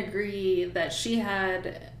people can agree that she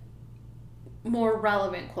had more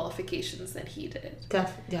relevant qualifications than he did.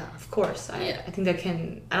 Yeah, of course. I think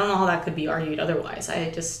I don't know how that could be argued otherwise.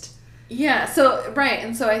 Right,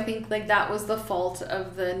 and so I think like that was the fault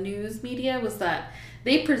of the news media, was that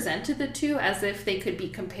they presented the two as if they could be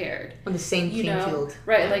compared on the same playing field.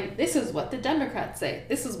 Right, like this is what the Democrats say,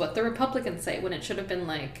 this is what the Republicans say, when it should have been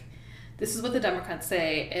like, this is what the Democrats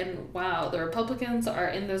say, and wow, the Republicans are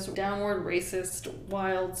in this downward racist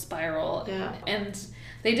wild spiral. Yeah. And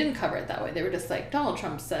they didn't cover it that way. They were just like, Donald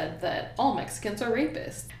Trump said that all Mexicans are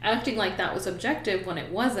rapists, acting like that was objective when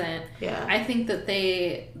it wasn't. Yeah. I think that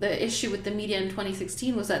the issue with the media in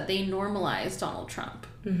 2016 was that they normalized Donald Trump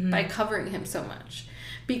by covering him so much.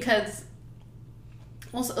 Because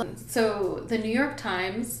also, so the New York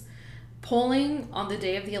Times polling on the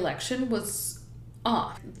day of the election was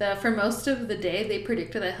off. For most of the day, they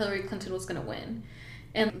predicted that Hillary Clinton was going to win.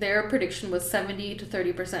 And their prediction was 70 to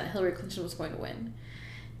 30% Hillary Clinton was going to win.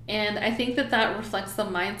 And I think that reflects the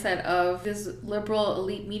mindset of this liberal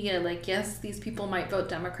elite media. Like, yes, these people might vote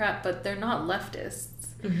Democrat, but they're not leftists.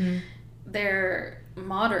 Mm-hmm. They're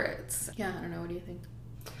moderates. Yeah, I don't know. What do you think?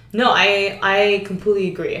 No, I completely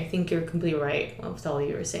agree. I think you're completely right with all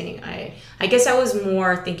you were saying. I guess I was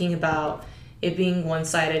more thinking about it being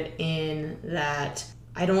one-sided in that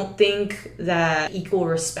I don't think that equal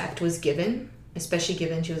respect was given, especially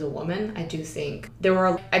given she was a woman. I do think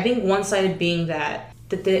one-sided being that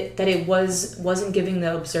it wasn't giving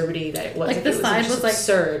the absurdity that it was. Like the side was like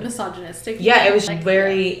absurd, misogynistic. Yeah, it was like,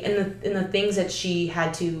 very in the things that she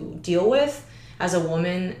had to deal with as a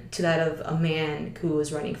woman to that of a man who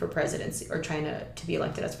was running for presidency or trying to be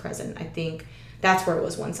elected as president. I think that's where it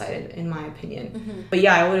was one-sided, in my opinion. Mm-hmm. But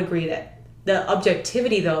yeah, I would agree that the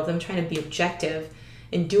objectivity, though, of them trying to be objective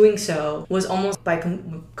in doing so was almost by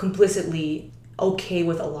complicitly okay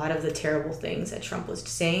with a lot of the terrible things that Trump was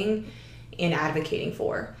saying and advocating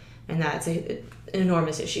for. And that's an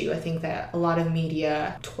enormous issue, I think, that a lot of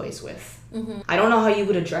media toys with. Mm-hmm. I don't know how you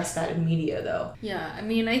would address that in media, though. Yeah, I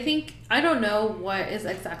mean, I don't know what is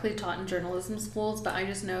exactly taught in journalism schools, but I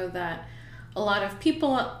just know that a lot of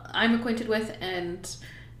people I'm acquainted with and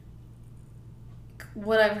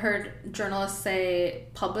what I've heard journalists say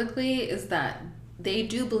publicly is that they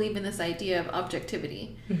do believe in this idea of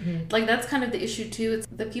objectivity. Like, that's kind of the issue too. It's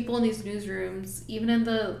the people in these newsrooms, even in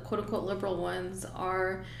the quote-unquote liberal ones,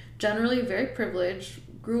 are generally very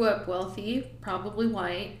privileged, grew up wealthy, probably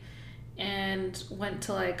white, and went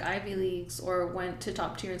to like Ivy Leagues or went to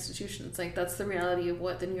top tier institutions. Like, that's the reality of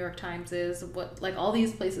what the New York Times is, what like all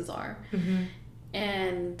these places are.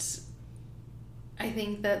 And I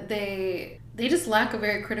think that they just lack a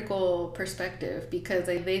very critical perspective, because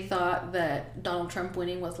they thought that Donald Trump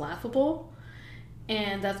winning was laughable.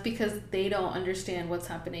 And that's because they don't understand what's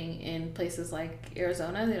happening in places like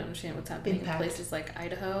Arizona. They don't understand what's happening in places like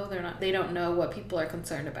Idaho. They don't know what people are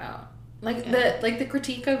concerned about. Like the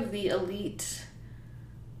critique of the elite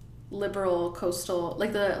liberal coastal,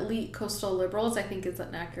 like the elite coastal liberals, I think is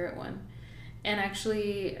an accurate one. And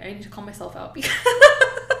actually, I need to call myself out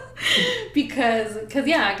because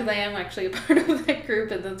I am actually a part of that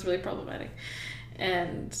group, and that's really problematic.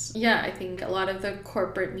 And yeah, I think a lot of the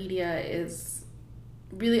corporate media is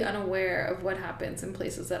really unaware of what happens in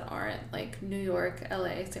places that aren't, like New York,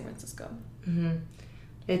 LA, San Francisco.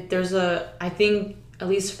 I think, at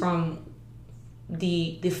least from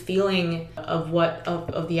the feeling of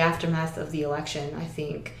the aftermath of the election, I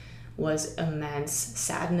think was immense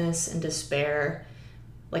sadness and despair,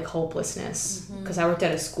 like hopelessness. Because I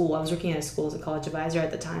was working at a school as a college advisor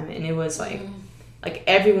at the time, and it was like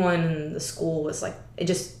everyone in the school was like,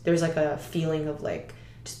 there's like a feeling of like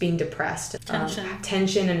just being depressed,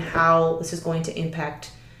 tension, and how this is going to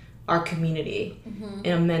impact our community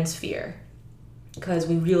in immense fear. Because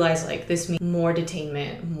we realize like this means more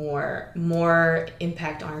detainment, more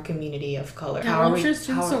impact on our community of color. Yeah, I'm sure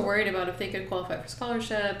students are worried about if they could qualify for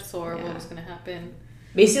scholarships or what was going to happen.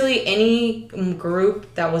 Basically, any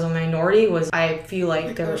group that was a minority I feel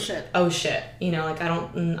like oh shit. You know, like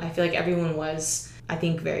I feel like everyone was, I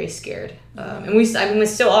think, very scared. And we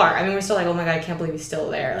still are. I mean, we're still like, oh my God, I can't believe he's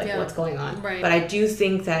still there. Like, what's going on? Right. But I do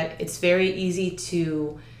think that it's very easy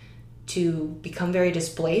to become very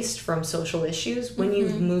displaced from social issues when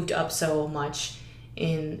you've moved up so much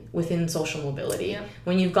within social mobility.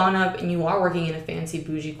 When you've gone up and you are working in a fancy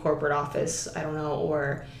bougie corporate office, I don't know,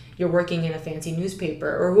 or you're working in a fancy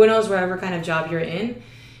newspaper, or who knows, whatever kind of job you're in,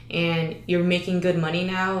 and you're making good money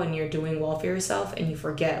now and you're doing well for yourself, and you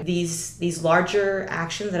forget these larger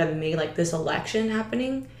actions that have been made, like this election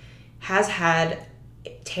happening, has had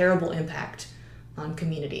terrible impact on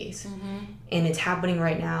communities. And it's happening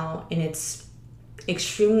right now, and it's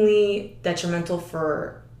extremely detrimental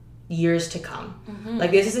for years to come.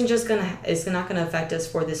 Like, this isn't just it's not gonna affect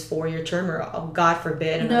us for this 4-year term, or God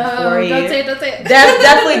forbid, another 4 years. Don't say it.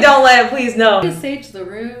 Definitely don't let it, please, no. Just sage the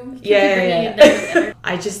room. Yeah.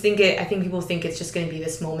 I think people think it's just gonna be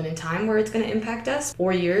this moment in time where it's gonna impact us.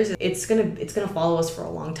 4 years, it's gonna follow us for a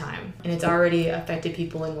long time, and it's already affected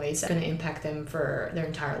people in ways that are gonna impact them for their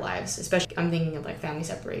entire lives. Especially, I'm thinking of like family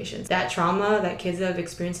separations. That trauma that kids have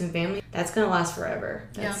experienced in family, that's gonna last forever.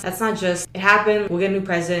 That's not just, it happened, we'll get a new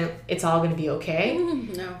president, it's all gonna be okay.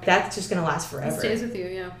 No. That's just gonna last forever. It stays with you,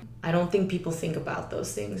 yeah. I don't think people think about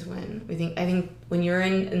those things when I think when you're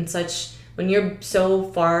when you're so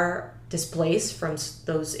far displaced from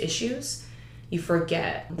those issues, you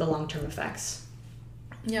forget the long-term effects.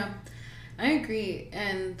 Yeah, I agree.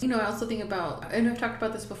 And, you know, I also think about, and I've talked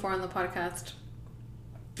about this before on the podcast,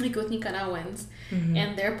 like with Nicaraguans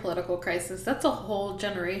and their political crisis. That's a whole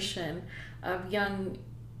generation of young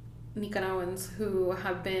Nicaraguans who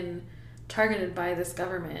have been targeted by this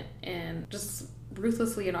government, and just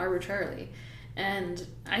ruthlessly and arbitrarily. And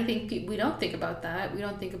I think we don't think about that. We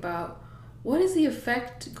don't think about what is the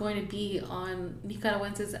effect going to be on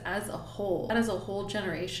Nicaraguans as a whole. That is a whole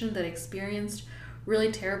generation that experienced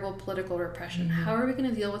really terrible political repression. How are we going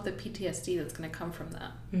to deal with the PTSD that's going to come from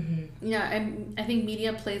that? Yeah, and I think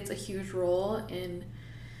media plays a huge role in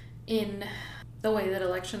the way that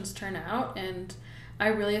elections turn out, and I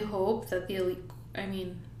really hope that the elite,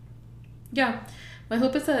 my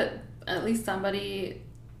hope is that at least somebody,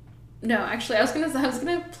 no, actually, I was gonna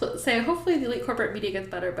say hopefully the elite corporate media gets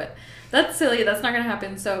better, but that's silly. That's not gonna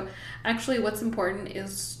happen. So actually, what's important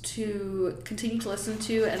is to continue to listen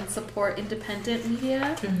to and support independent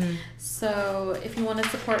media. So if you want to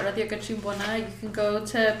support Radio Cachimbona, you can go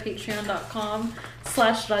to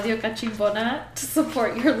patreon.com/Radio Cachimbona to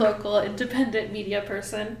support your local independent media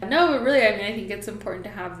person. No, but really, I think it's important to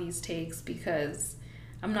have these takes, because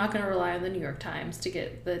I'm not going to rely on the New York Times to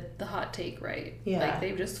get the hot take right. Yeah. Like,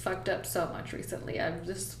 they've just fucked up so much recently. I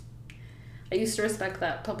used to respect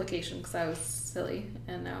that publication because I was silly,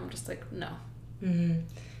 and now I'm just like, no. And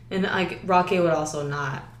like, Roque would also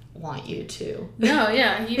not want you to. No,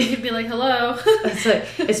 yeah, he'd be like, hello. It's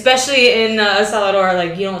like, especially in El Salvador,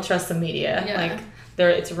 like, you don't trust the media. Yeah. Like,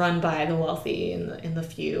 it's run by the wealthy and the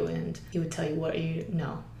few, and he would tell you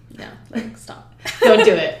no. Yeah, like, stop. Don't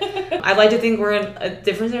do it. I'd like to think we're in a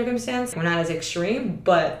different circumstance. We're not as extreme,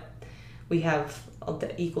 but we have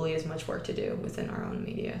equally as much work to do within our own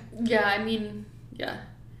media. Yeah, I mean, yeah.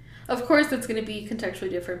 Of course, it's going to be contextually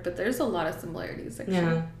different, but there's a lot of similarities, actually.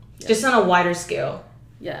 Yeah. Just on a wider scale.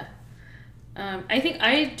 Yeah. I think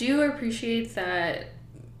I do appreciate that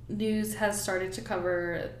news has started to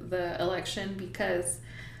cover the election because,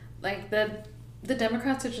 like, the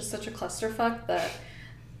Democrats are just such a clusterfuck that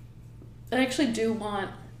I actually do want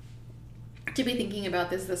to be thinking about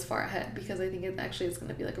this far ahead because I think it actually is going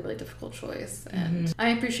to be, like, a really difficult choice. And I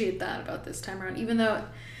appreciate that about this time around, even though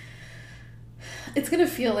it's going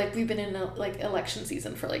to feel like we've been in, election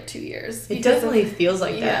season for, 2 years. It definitely feels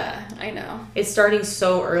like that. Yeah, I know. It's starting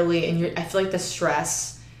so early, and I feel like the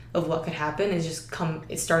stress of what could happen is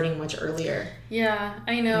it's starting much earlier. Yeah,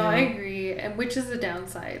 I know. I agree. And which is the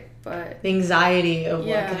downside, but... The anxiety of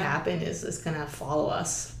what could happen is going to follow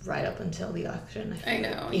us right up until the election. I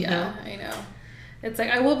know. I know. It's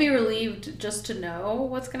like, I will be relieved just to know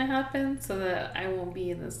what's going to happen so that I won't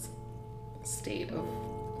be in this state of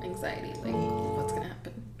anxiety, like, what's going to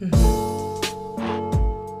happen.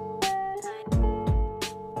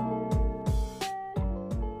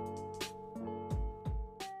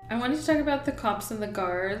 I wanted to talk about the Cops and the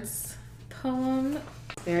Guards poem.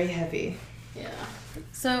 Very heavy. Yeah.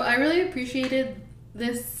 So I really appreciated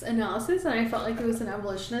this analysis, and I felt like it was an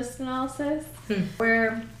abolitionist analysis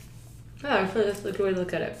where... Oh, I feel that's a good way to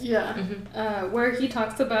look at it. Yeah. Where he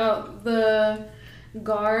talks about the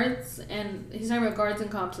guards, and he's talking about guards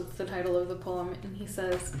and cops, it's the title of the poem, and he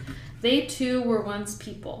says, "They too were once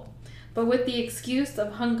people. But with the excuse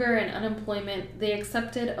of hunger and unemployment, they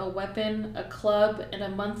accepted a weapon, a club, and a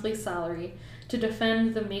monthly salary to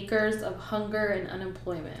defend the makers of hunger and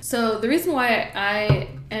unemployment." So the reason why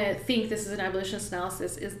I think this is an abolitionist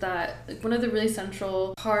analysis is that one of the really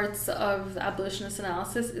central parts of the abolitionist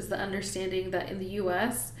analysis is the understanding that in the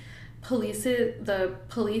U.S., the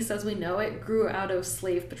police as we know it grew out of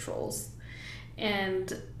slave patrols.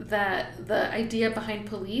 And that the idea behind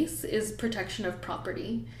police is protection of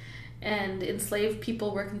property. And enslaved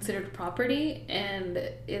people were considered property, and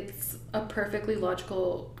it's a perfectly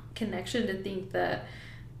logical connection to think that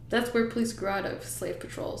that's where police grew out of, slave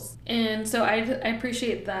patrols. And so I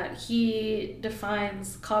appreciate that he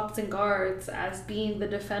defines cops and guards as being the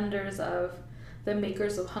defenders of the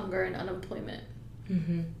makers of hunger and unemployment.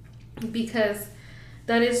 Because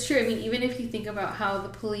that is true. I mean, even if you think about how the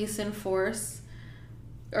police enforce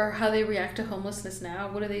or how they react to homelessness now,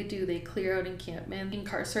 what do? They clear out encampments,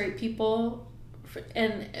 incarcerate people,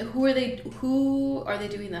 and who are they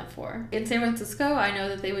doing that for? In San Francisco, I know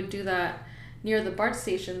that they would do that near the BART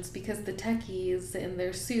stations because the techies in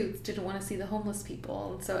their suits didn't want to see the homeless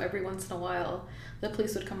people, and so every once in a while, the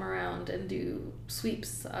police would come around and do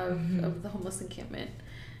sweeps of the homeless encampment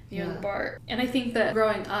near the BART. And I think that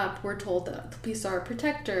growing up, we're told that the police are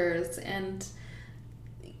protectors, and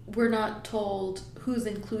we're not told who's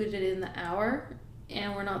included in the hour,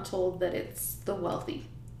 and we're not told that it's the wealthy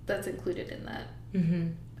that's included in that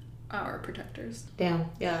our protectors. Damn,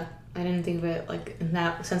 yeah. I didn't think of it like in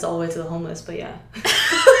that sense all the way to the homeless, but yeah.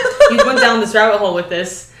 You went down this rabbit hole with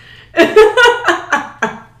this.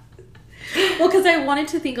 Well, because I wanted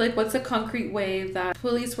to think, like, what's a concrete way that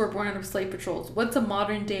police were born out of slave patrols? What's a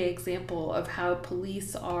modern day example of how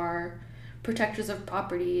police are protectors of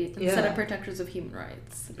property instead of protectors of human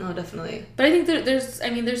rights? Oh, definitely. But I think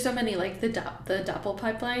there's so many, like the Dapple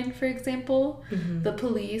pipeline, for example. The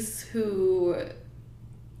police who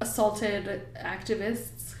assaulted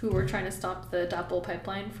activists who were trying to stop the Dapple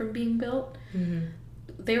pipeline from being built.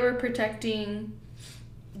 They were protecting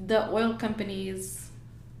the oil companies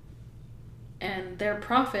and their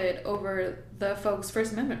profit over the folks'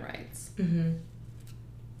 First Amendment rights.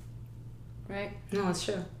 Right? No, that's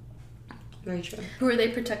true. Very true. Who are they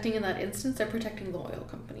protecting in that instance? They're protecting the oil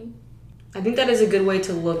company. I think that is a good way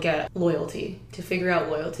to look at loyalty, to figure out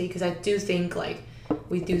loyalty, because I do think, like,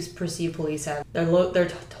 we do perceive police as their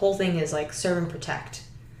whole thing is, like, serve and protect.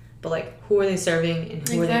 But, like, who are they serving and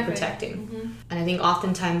who are they protecting? And I think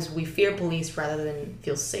oftentimes we fear police rather than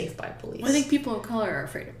feel safe by police. I think people of color are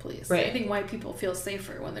afraid of police. Right. I think white people feel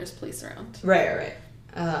safer when there's police around. Right.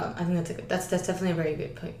 I think that's definitely a very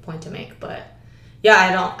good point to make. But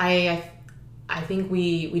yeah, I think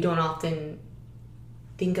we don't often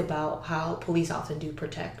think about how police often do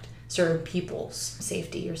protect certain people's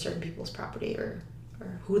safety or certain people's property or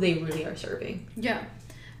who they really are serving. Yeah.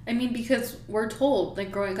 I mean, because we're told,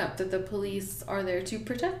 like, growing up that the police are there to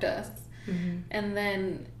protect us. And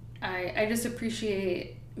then I just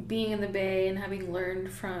appreciate being in the Bay and having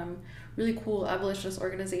learned from really cool abolitionist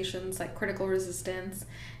organizations like Critical Resistance,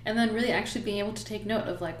 and then really actually being able to take note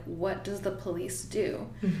of, like, what does the police do?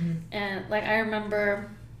 And, like, I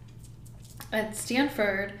remember at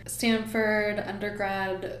Stanford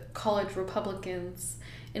undergrad college Republicans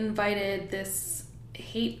invited this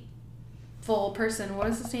hateful person. What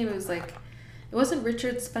was his name? It was like, it wasn't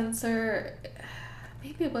Richard Spencer.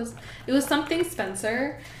 Maybe it was something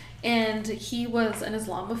Spencer. And he was an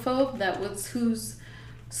Islamophobe whose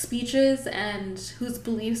speeches and whose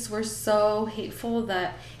beliefs were so hateful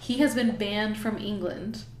that he has been banned from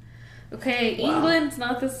England. Okay, wow. England's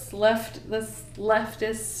not this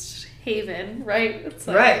leftist haven, right? It's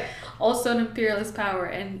like right. Also an imperialist power,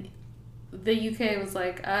 and the UK was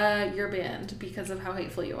like, you're banned because of how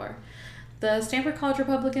hateful you are. The Stanford College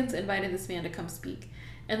Republicans invited this man to come speak,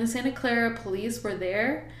 and the Santa Clara police were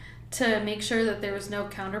there to make sure that there was no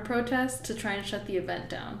counter-protest to try and shut the event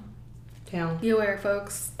down. Yeah. Be aware,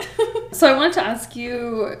 folks. So I wanted to ask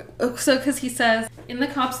you, because he says, in the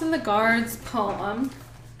Cops and the Guards poem,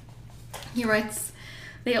 he writes,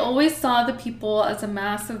 they always saw the people as a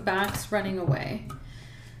mass of backs running away.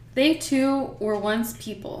 They too were once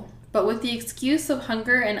people, but with the excuse of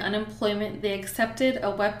hunger and unemployment, they accepted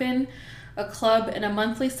a weapon, a club, and a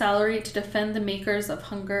monthly salary to defend the makers of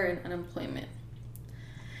hunger and unemployment.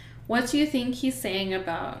 What do you think he's saying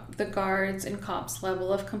about the guards and cops'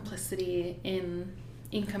 level of complicity in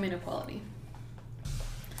income inequality?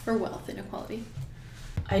 Or wealth inequality?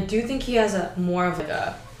 I do think he has more of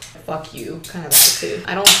a fuck you kind of attitude.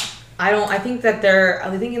 I think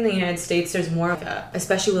in the United States there's more of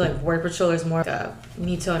especially with like Border Patrol, there's more of we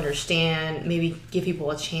need to understand, maybe give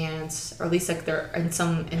people a chance, or at least like they're in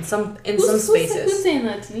some spaces. Who's saying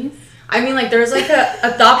that, Denise? I mean, like, there's like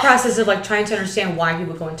a thought process of like trying to understand why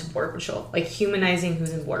people go into Border Patrol, like humanizing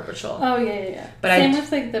who's in Border Patrol. Oh yeah. But same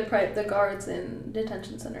with like the guards in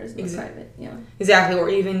detention centers and private, yeah. Exactly, or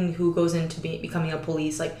even who goes into becoming a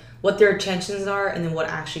police, like what their intentions are, and then what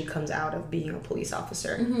actually comes out of being a police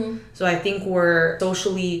officer. Mm-hmm. So I think we're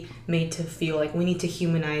socially made to feel like we need to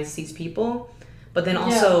humanize these people, but then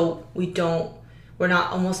also we're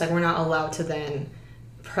not allowed to then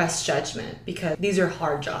press judgment, because these are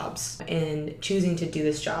hard jobs and choosing to do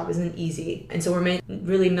this job isn't easy, and so we're meant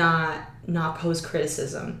really not pose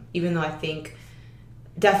criticism, even though I think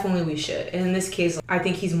definitely we should. And in this case, I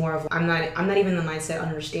think he's more of, I'm not even in the mindset of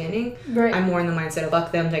understanding, right. I'm more in the mindset of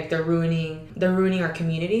fuck them, like they're ruining our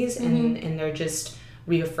communities, and they're just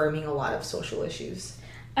reaffirming a lot of social issues.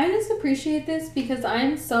 I just appreciate this because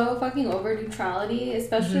I'm so fucking over neutrality,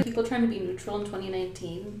 especially people trying to be neutral in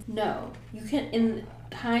 2019. No, you can, in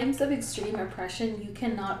times of extreme oppression, you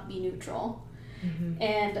cannot be neutral.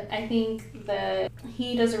 And I think that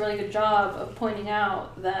he does a really good job of pointing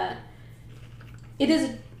out that it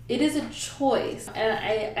is a choice.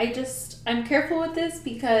 And I'm careful with this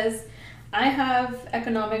because I have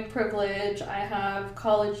economic privilege, I have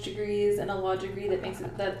college degrees and a law degree that makes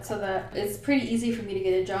it so that it's pretty easy for me to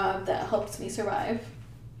get a job that helps me survive.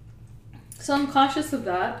 So I'm cautious of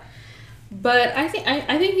that. But I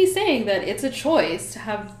think he's saying that it's a choice to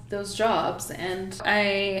have those jobs, and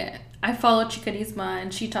I follow Chicanisma,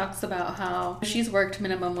 and she talks about how she's worked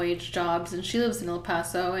minimum wage jobs, and she lives in El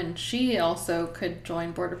Paso, and she also could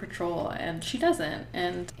join Border Patrol, and she doesn't.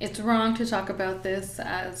 And it's wrong to talk about this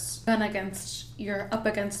as up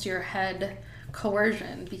against your head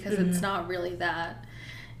coercion, because it's not really that.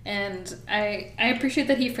 And I appreciate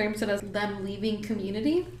that he frames it as them leaving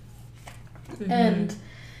community, and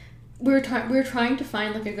we're trying to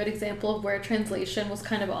find like a good example of where translation was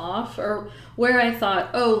kind of off, or where I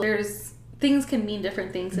thought, there's things can mean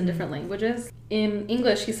different things in different languages. In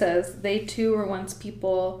English, he says, they too were once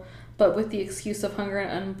people, but with the excuse of hunger and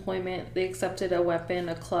unemployment, they accepted a weapon,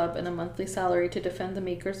 a club, and a monthly salary to defend the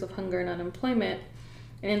makers of hunger and unemployment.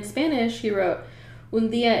 And in Spanish, he wrote, un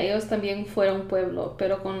día ellos también fueron pueblo,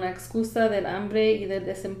 pero con la excusa del hambre y del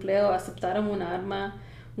desempleo aceptaron una arma,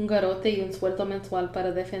 un garrote y un sueldo mensual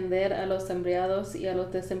para defender a los hambriados y a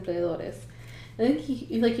los desempleadores. I think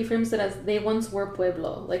he frames it as they once were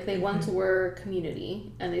pueblo, like they once were community,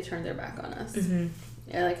 and they turned their back on us.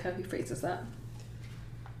 I like how he phrases that.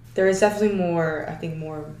 There is definitely more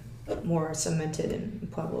cemented in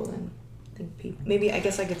pueblo than I think people. Maybe, I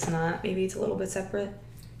guess, like it's not. Maybe it's a little bit separate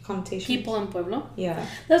connotation. People in pueblo. Yeah,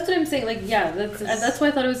 that's what I'm saying. Like, yeah, that's why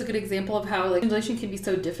I thought it was a good example of how like translation can be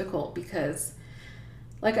so difficult, because.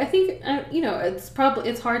 Like, I think,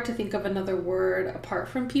 it's hard to think of another word apart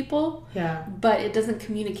from people. Yeah. But it doesn't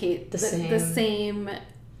communicate the same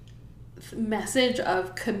message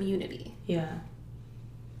of community. Yeah.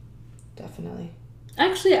 Definitely.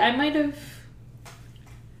 Actually, I might have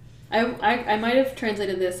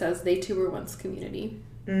translated this as they too were once community.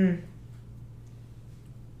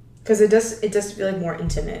 Because it does feel like more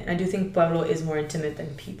intimate. And I do think Pueblo is more intimate than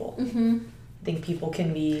people. Mm-hmm. I think people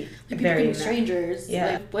can be very strangers.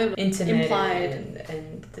 Yeah, like Pueblo intimate implied.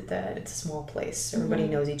 and that it's a small place. Everybody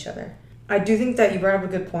knows each other. I do think that you brought up a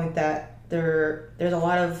good point that there's a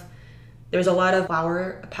lot of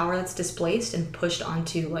power that's displaced and pushed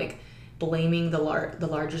onto like blaming the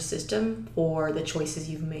larger system for the choices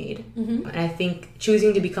you've made. And I think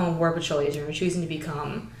choosing to become a border patrol agent or choosing to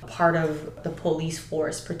become a part of the police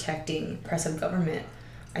force protecting oppressive government,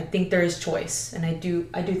 I think there is choice, and I do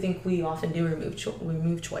think we often do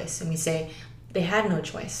remove choice, and we say they had no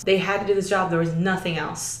choice. They had to do this job. There was nothing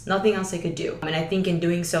else they could do. And I think in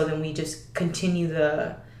doing so, then we just continue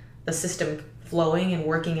the system flowing and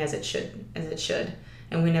working as it should. And I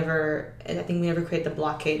think we never create the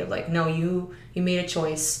blockade of like, no, you made a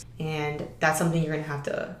choice, and that's something you're gonna have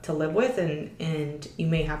to live with, and you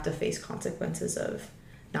may have to face consequences of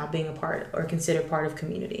not being a part or considered part of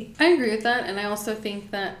community. I agree with that, and I also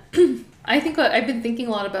think that I've been thinking a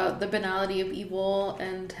lot about the banality of evil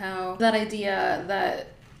and how that idea that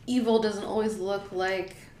evil doesn't always look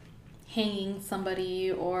like hanging somebody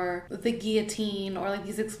or the guillotine or like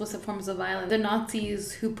these explicit forms of violence. The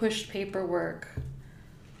Nazis who pushed paperwork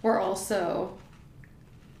were also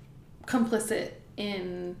complicit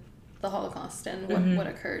in the Holocaust and what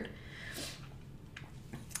occurred.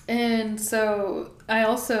 And so I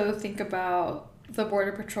also think about the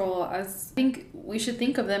Border Patrol as, I think we should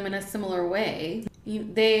think of them in a similar way.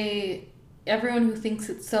 Everyone who thinks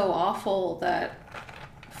it's so awful that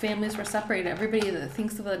families were separated, everybody that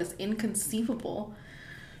thinks of that as inconceivable,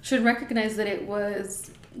 should recognize that it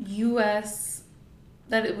was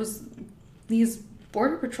these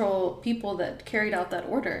Border Patrol people that carried out that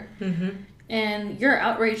order. And you're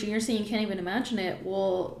outraged and you're saying you can't even imagine it.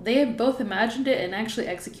 Well, they have both imagined it and actually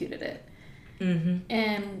executed it.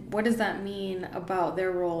 And what does that mean about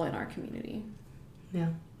their role in our community? Yeah.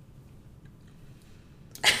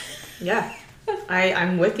 Yeah.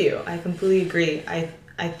 I'm with you. I completely agree.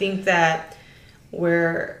 I think that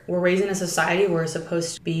we're raised in a society where we're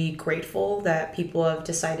supposed to be grateful that people have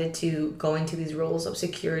decided to go into these roles of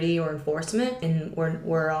security or enforcement, and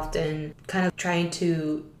we're often kind of trying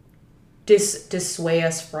to dissuade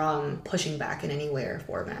us from pushing back in any way or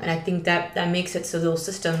format. And I think that makes it so those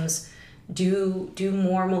systems do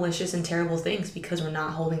more malicious and terrible things because we're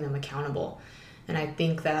not holding them accountable. And I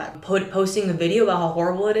think that posting a video about how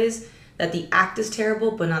horrible it is, that the act is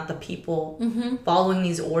terrible, but not the people following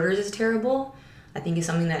these orders is terrible, I think is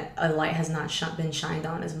something that a light has not been shined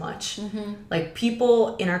on as much. Like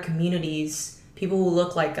people in our communities, people who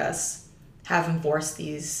look like us, have enforced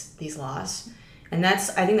these laws. And I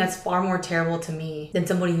think that's far more terrible to me than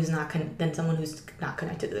someone who's not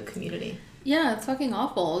connected to the community. Yeah, it's fucking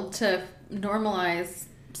awful to normalize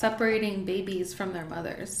separating babies from their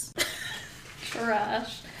mothers.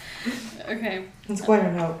 Trash. Okay. That's quite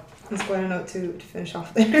a note to finish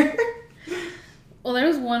off there. Well, there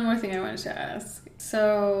was one more thing I wanted to ask.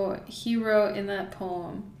 So he wrote in that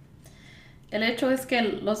poem, El hecho es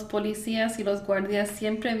que los policías y los guardias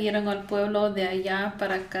siempre vieron al pueblo de allá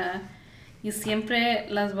para acá. Y siempre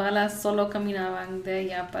las balas solo caminaban de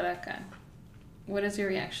allá para acá. What is your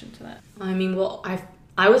reaction to that? I mean, well,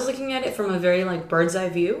 I was looking at it from a very like bird's eye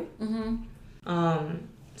view.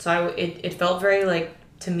 So it felt very like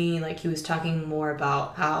to me like he was talking more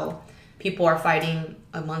about how people are fighting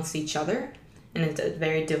amongst each other, and it's a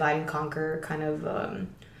very divide and conquer kind of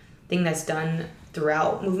thing that's done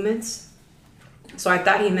throughout movements. So I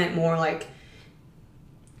thought he meant more like,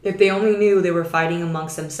 if they only knew they were fighting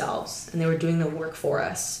amongst themselves and they were doing the work for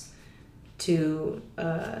us to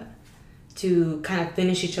kind of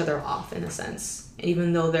finish each other off in a sense,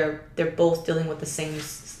 even though they're both dealing with the same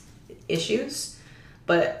issues.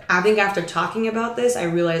 But I think after talking about this, I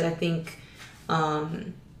realized I think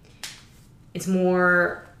it's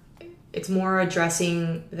more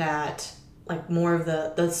addressing that, like more of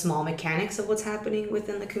the small mechanics of what's happening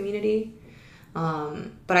within the community.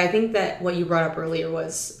 But I think that what you brought up earlier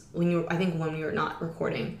was when we were not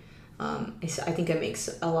recording, I think it makes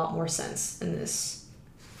a lot more sense in this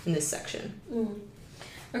section.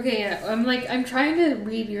 Okay, yeah, I'm trying to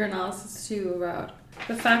read your analysis too about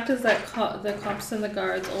the fact is that the cops and the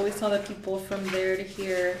guards always saw the people from there to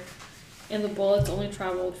here, and the bullets only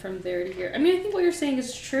traveled from there to here. I mean, I think what you're saying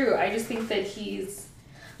is true. I just think that he's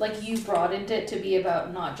like you broadened it to be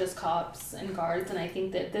about not just cops and guards, and I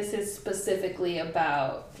think that this is specifically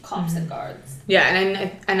about cops and guards. Yeah,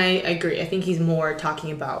 and I agree. I think he's more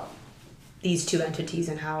talking about these two entities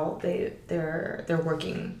and how they're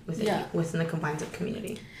working within the Confines of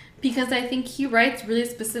community. Because I think he writes really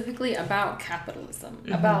specifically about capitalism,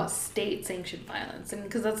 about state-sanctioned violence, and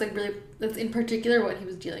because that's in particular what he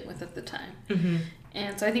was dealing with at the time.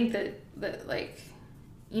 And so I think that like,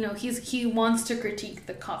 you know, he wants to critique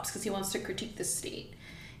the cops because he wants to critique the state.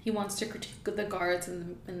 He wants to critique the guards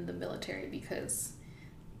and the military because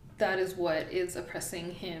that is what is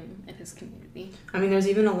oppressing him and his community. I mean, there's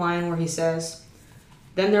even a line where he says,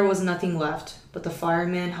 "Then there was nothing left but the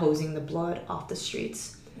fireman hosing the blood off the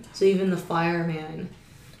streets." So even the fireman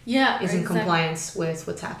is in compliance with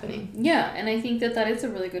what's happening. Yeah, and I think that is a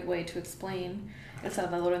really good way to explain El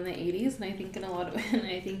Salvador in the 80s, and I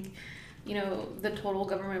think you know, the total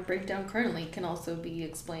government breakdown currently can also be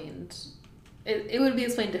explained. It would be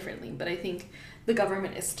explained differently, but I think the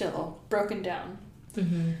government is still broken down.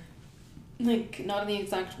 Like, not in the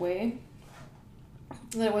exact way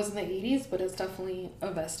that it was in the 80s, but it's definitely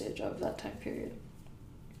a vestige of that time period.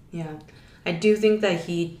 Yeah. I do think that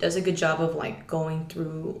he does a good job of, like, going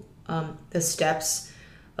through the steps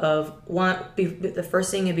of the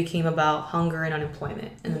first thing it became about hunger and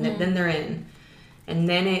unemployment, and then they're in. And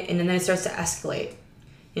then it starts to escalate.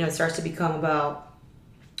 You know, it starts to become about,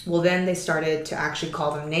 well, then they started to actually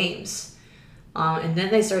call them names. And then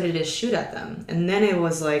they started to shoot at them. And then it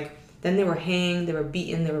was like, then they were hanged, they were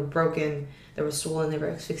beaten, they were broken, they were swollen, they were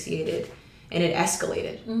asphyxiated. And it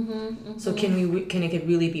escalated. So can it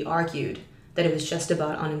really be argued that it was just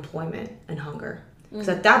about unemployment and hunger? Because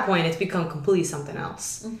at that point, it's become completely something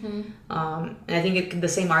else. And I think the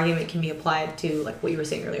same argument can be applied to, like what you were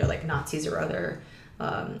saying earlier, like Nazis or other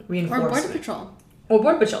reinforcement. Or Border Patrol. Or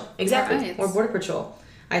Border Patrol, exactly. Right. Or Border Patrol.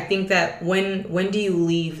 I think that when do you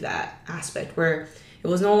leave that aspect where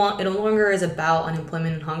it no longer is about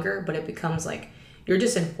unemployment and hunger, but it becomes like you're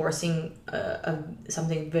just enforcing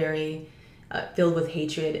something very filled with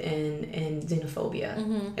hatred and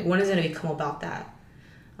xenophobia. Like, when is it going to become about that?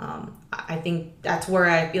 I think that's where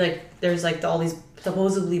I feel like there's like all these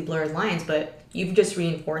supposedly blurred lines, but you've just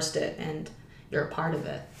reinforced it and you're a part of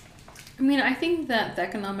it. I mean, I think that the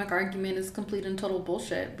economic argument is complete and total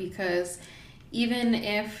bullshit, because even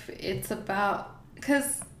if it's about,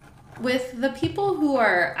 because with the people who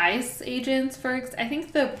are ICE agents, I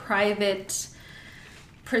think the private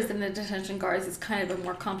prison and detention guards is kind of a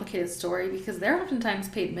more complicated story because they're oftentimes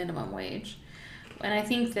paid minimum wage. And I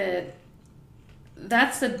think that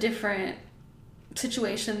that's a different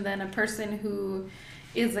situation than a person who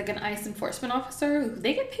is like an ICE enforcement officer.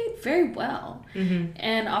 They get paid very well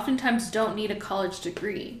and oftentimes don't need a college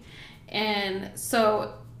degree. And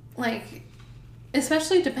so, like,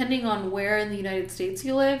 especially depending on where in the United States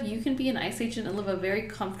you live, you can be an ICE agent and live a very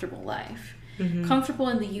comfortable life. Comfortable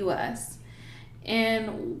in the U.S.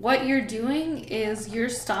 And what you're doing is you're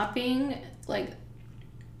stopping, like,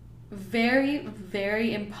 very,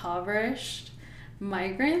 very impoverished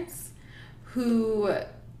migrants who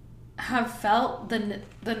have felt the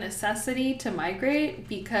necessity to migrate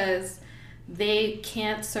because they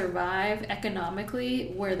can't survive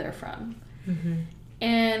economically where they're from.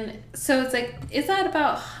 And so it's like, is that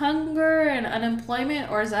about hunger and unemployment,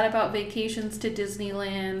 or is that about vacations to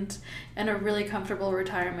Disneyland and a really comfortable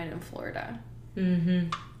retirement in Florida?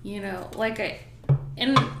 You know, like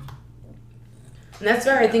and that's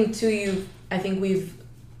where I think too. I think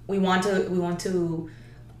we want to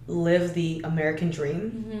live the American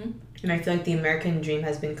dream, and I feel like the American dream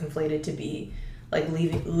has been conflated to be like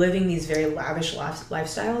living these very lavish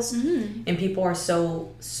lifestyles, and people are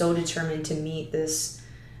so determined to meet this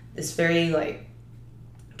very like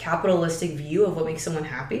capitalistic view of what makes someone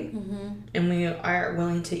happy, and we are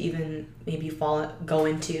willing to even maybe go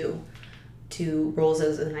into roles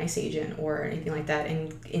as an ICE agent or anything like that,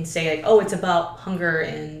 and say like, oh, it's about hunger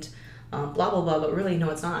and blah blah blah, but really no,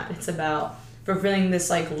 it's not. It's about fulfilling this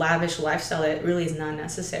like lavish lifestyle that really is not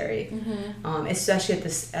necessary, especially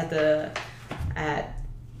at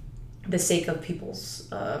the sake of people's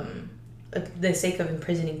the sake of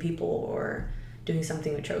imprisoning people or doing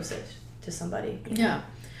something atrocious to somebody. Yeah.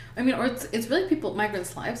 I mean, or it's really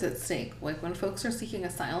migrants' lives at stake. Like, when folks are seeking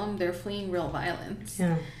asylum, they're fleeing real violence.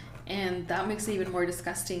 Yeah. And that makes it even more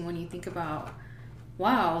disgusting when you think about,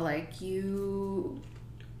 wow, like you're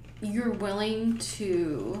willing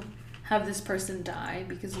to have this person die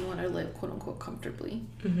because you want to live quote unquote comfortably,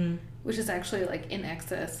 which is actually like in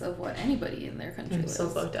excess of what anybody in their country lives. So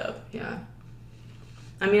fucked up. Yeah.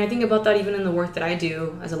 I mean, I think about that even in the work that I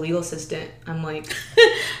do as a legal assistant. I'm like,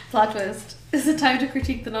 Plot twist. Is it time to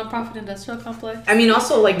critique the nonprofit industrial complex? I mean,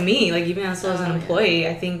 also like me, like even as an Oh, employee,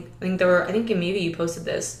 I think maybe you posted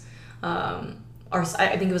this, or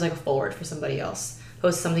I think it was like a forward for somebody else.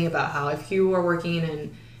 Posted something about how if you are working in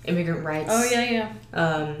an immigrant rights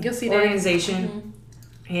You'll see organization,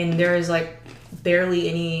 and there is like barely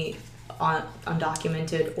any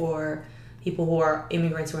undocumented or people who are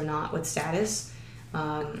immigrants who are not with status,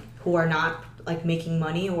 who are not like making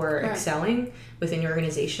money or excelling within your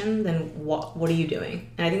organization, then what are you doing?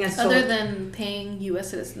 And I think that's other than paying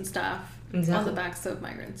U.S. citizen staff on the backs of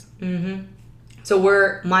migrants. Mm-hmm. So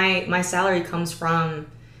my salary comes from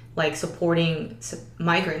like supporting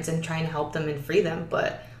migrants and trying to help them and free them,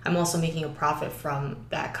 but I'm also making a profit from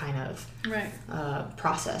that kind of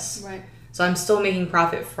process. Right. So I'm still making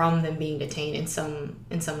profit from them being detained in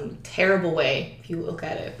some terrible way if you look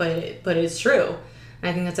at it, but it's true, and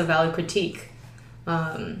I think that's a valid critique.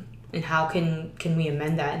 And how can we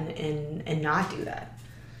amend that and not do that?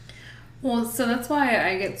 Well, so that's why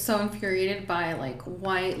I get so infuriated by like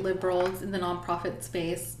white liberals in the nonprofit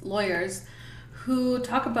space, lawyers, who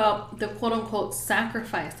talk about the quote-unquote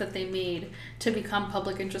sacrifice that they made to become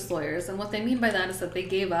public interest lawyers. And what they mean by that is that they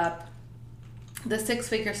gave up the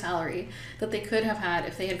 6-figure salary that they could have had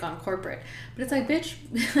if they had gone corporate. But it's like, bitch,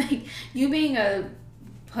 like you being a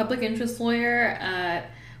public interest lawyer at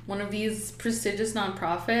one of these prestigious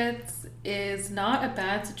nonprofits is not a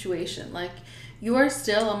bad situation. Like, you are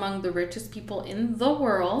still among the richest people in the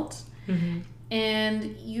world. Mm-hmm.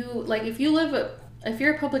 And you, like, if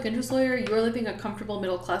you're a public interest lawyer, you're living a comfortable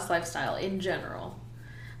middle-class lifestyle in general.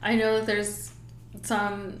 I know that there's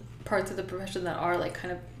some parts of the profession that are, like,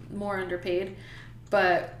 kind of more underpaid,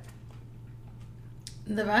 but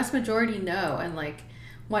the vast majority know. And, like,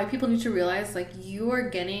 white people need to realize, like, you are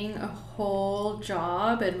getting a whole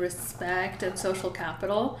job and respect and social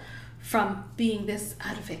capital from being this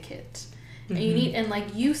advocate. Mm-hmm.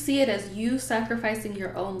 And you see it as you sacrificing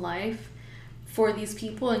your own life for these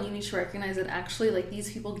people, and you need to recognize that actually, like,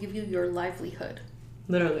 these people give you your livelihood.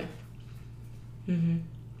 Literally. Mm-hmm.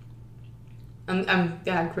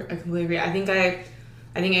 I completely agree. I think I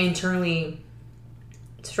internally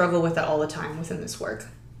struggle with that all the time within this work.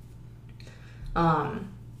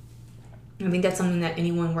 I think that's something that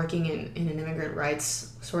anyone working in an immigrant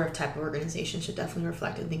rights sort of type of organization should definitely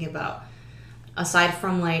reflect and think about. Aside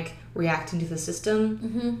from like reacting to the system,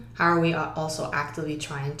 Mm-hmm. how are we also actively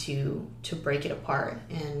trying to break it apart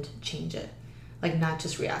and change it? Like, not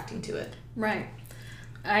just reacting to it. Right.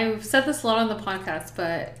 I've said this a lot on the podcast,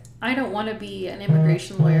 but I don't want to be an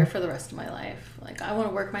immigration lawyer for the rest of my life. Like, I want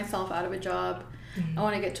to work myself out of a job. Mm-hmm. I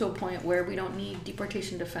want to get to a point where we don't need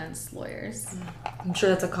deportation defense lawyers. I'm sure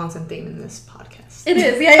that's a constant theme in this podcast. It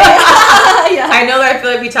is, yeah. Yeah. I know that I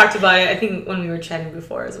feel like we talked about it, I think, when we were chatting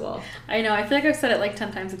before as well. I know. I feel like I've said it like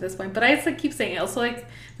 10 times at this point, but I just like keep saying it. Also, like,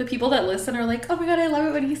 the people that listen are like, oh my god, I love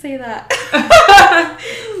it when you say that.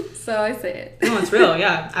 So I say it. No, it's real,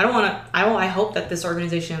 yeah. I hope that this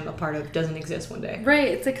organization I'm a part of doesn't exist one day. Right.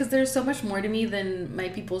 It's like, because there's so much more to me than my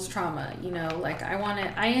people's trauma, you know? Like,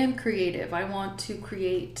 I am creative. I want to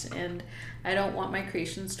create, and I don't want my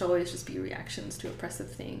creations to always just be reactions to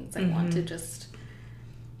oppressive things. I want to just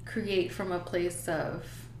create from a place of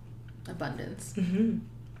abundance. Mm-hmm.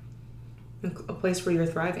 A place where you're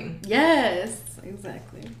thriving. Yes,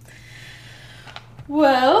 exactly.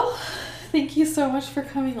 Well, thank you so much for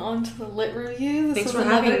coming on to the Lit Review. Thanks was for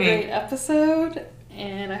having another me. great episode,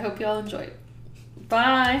 and I hope you all enjoyed.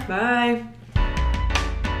 Bye. Bye.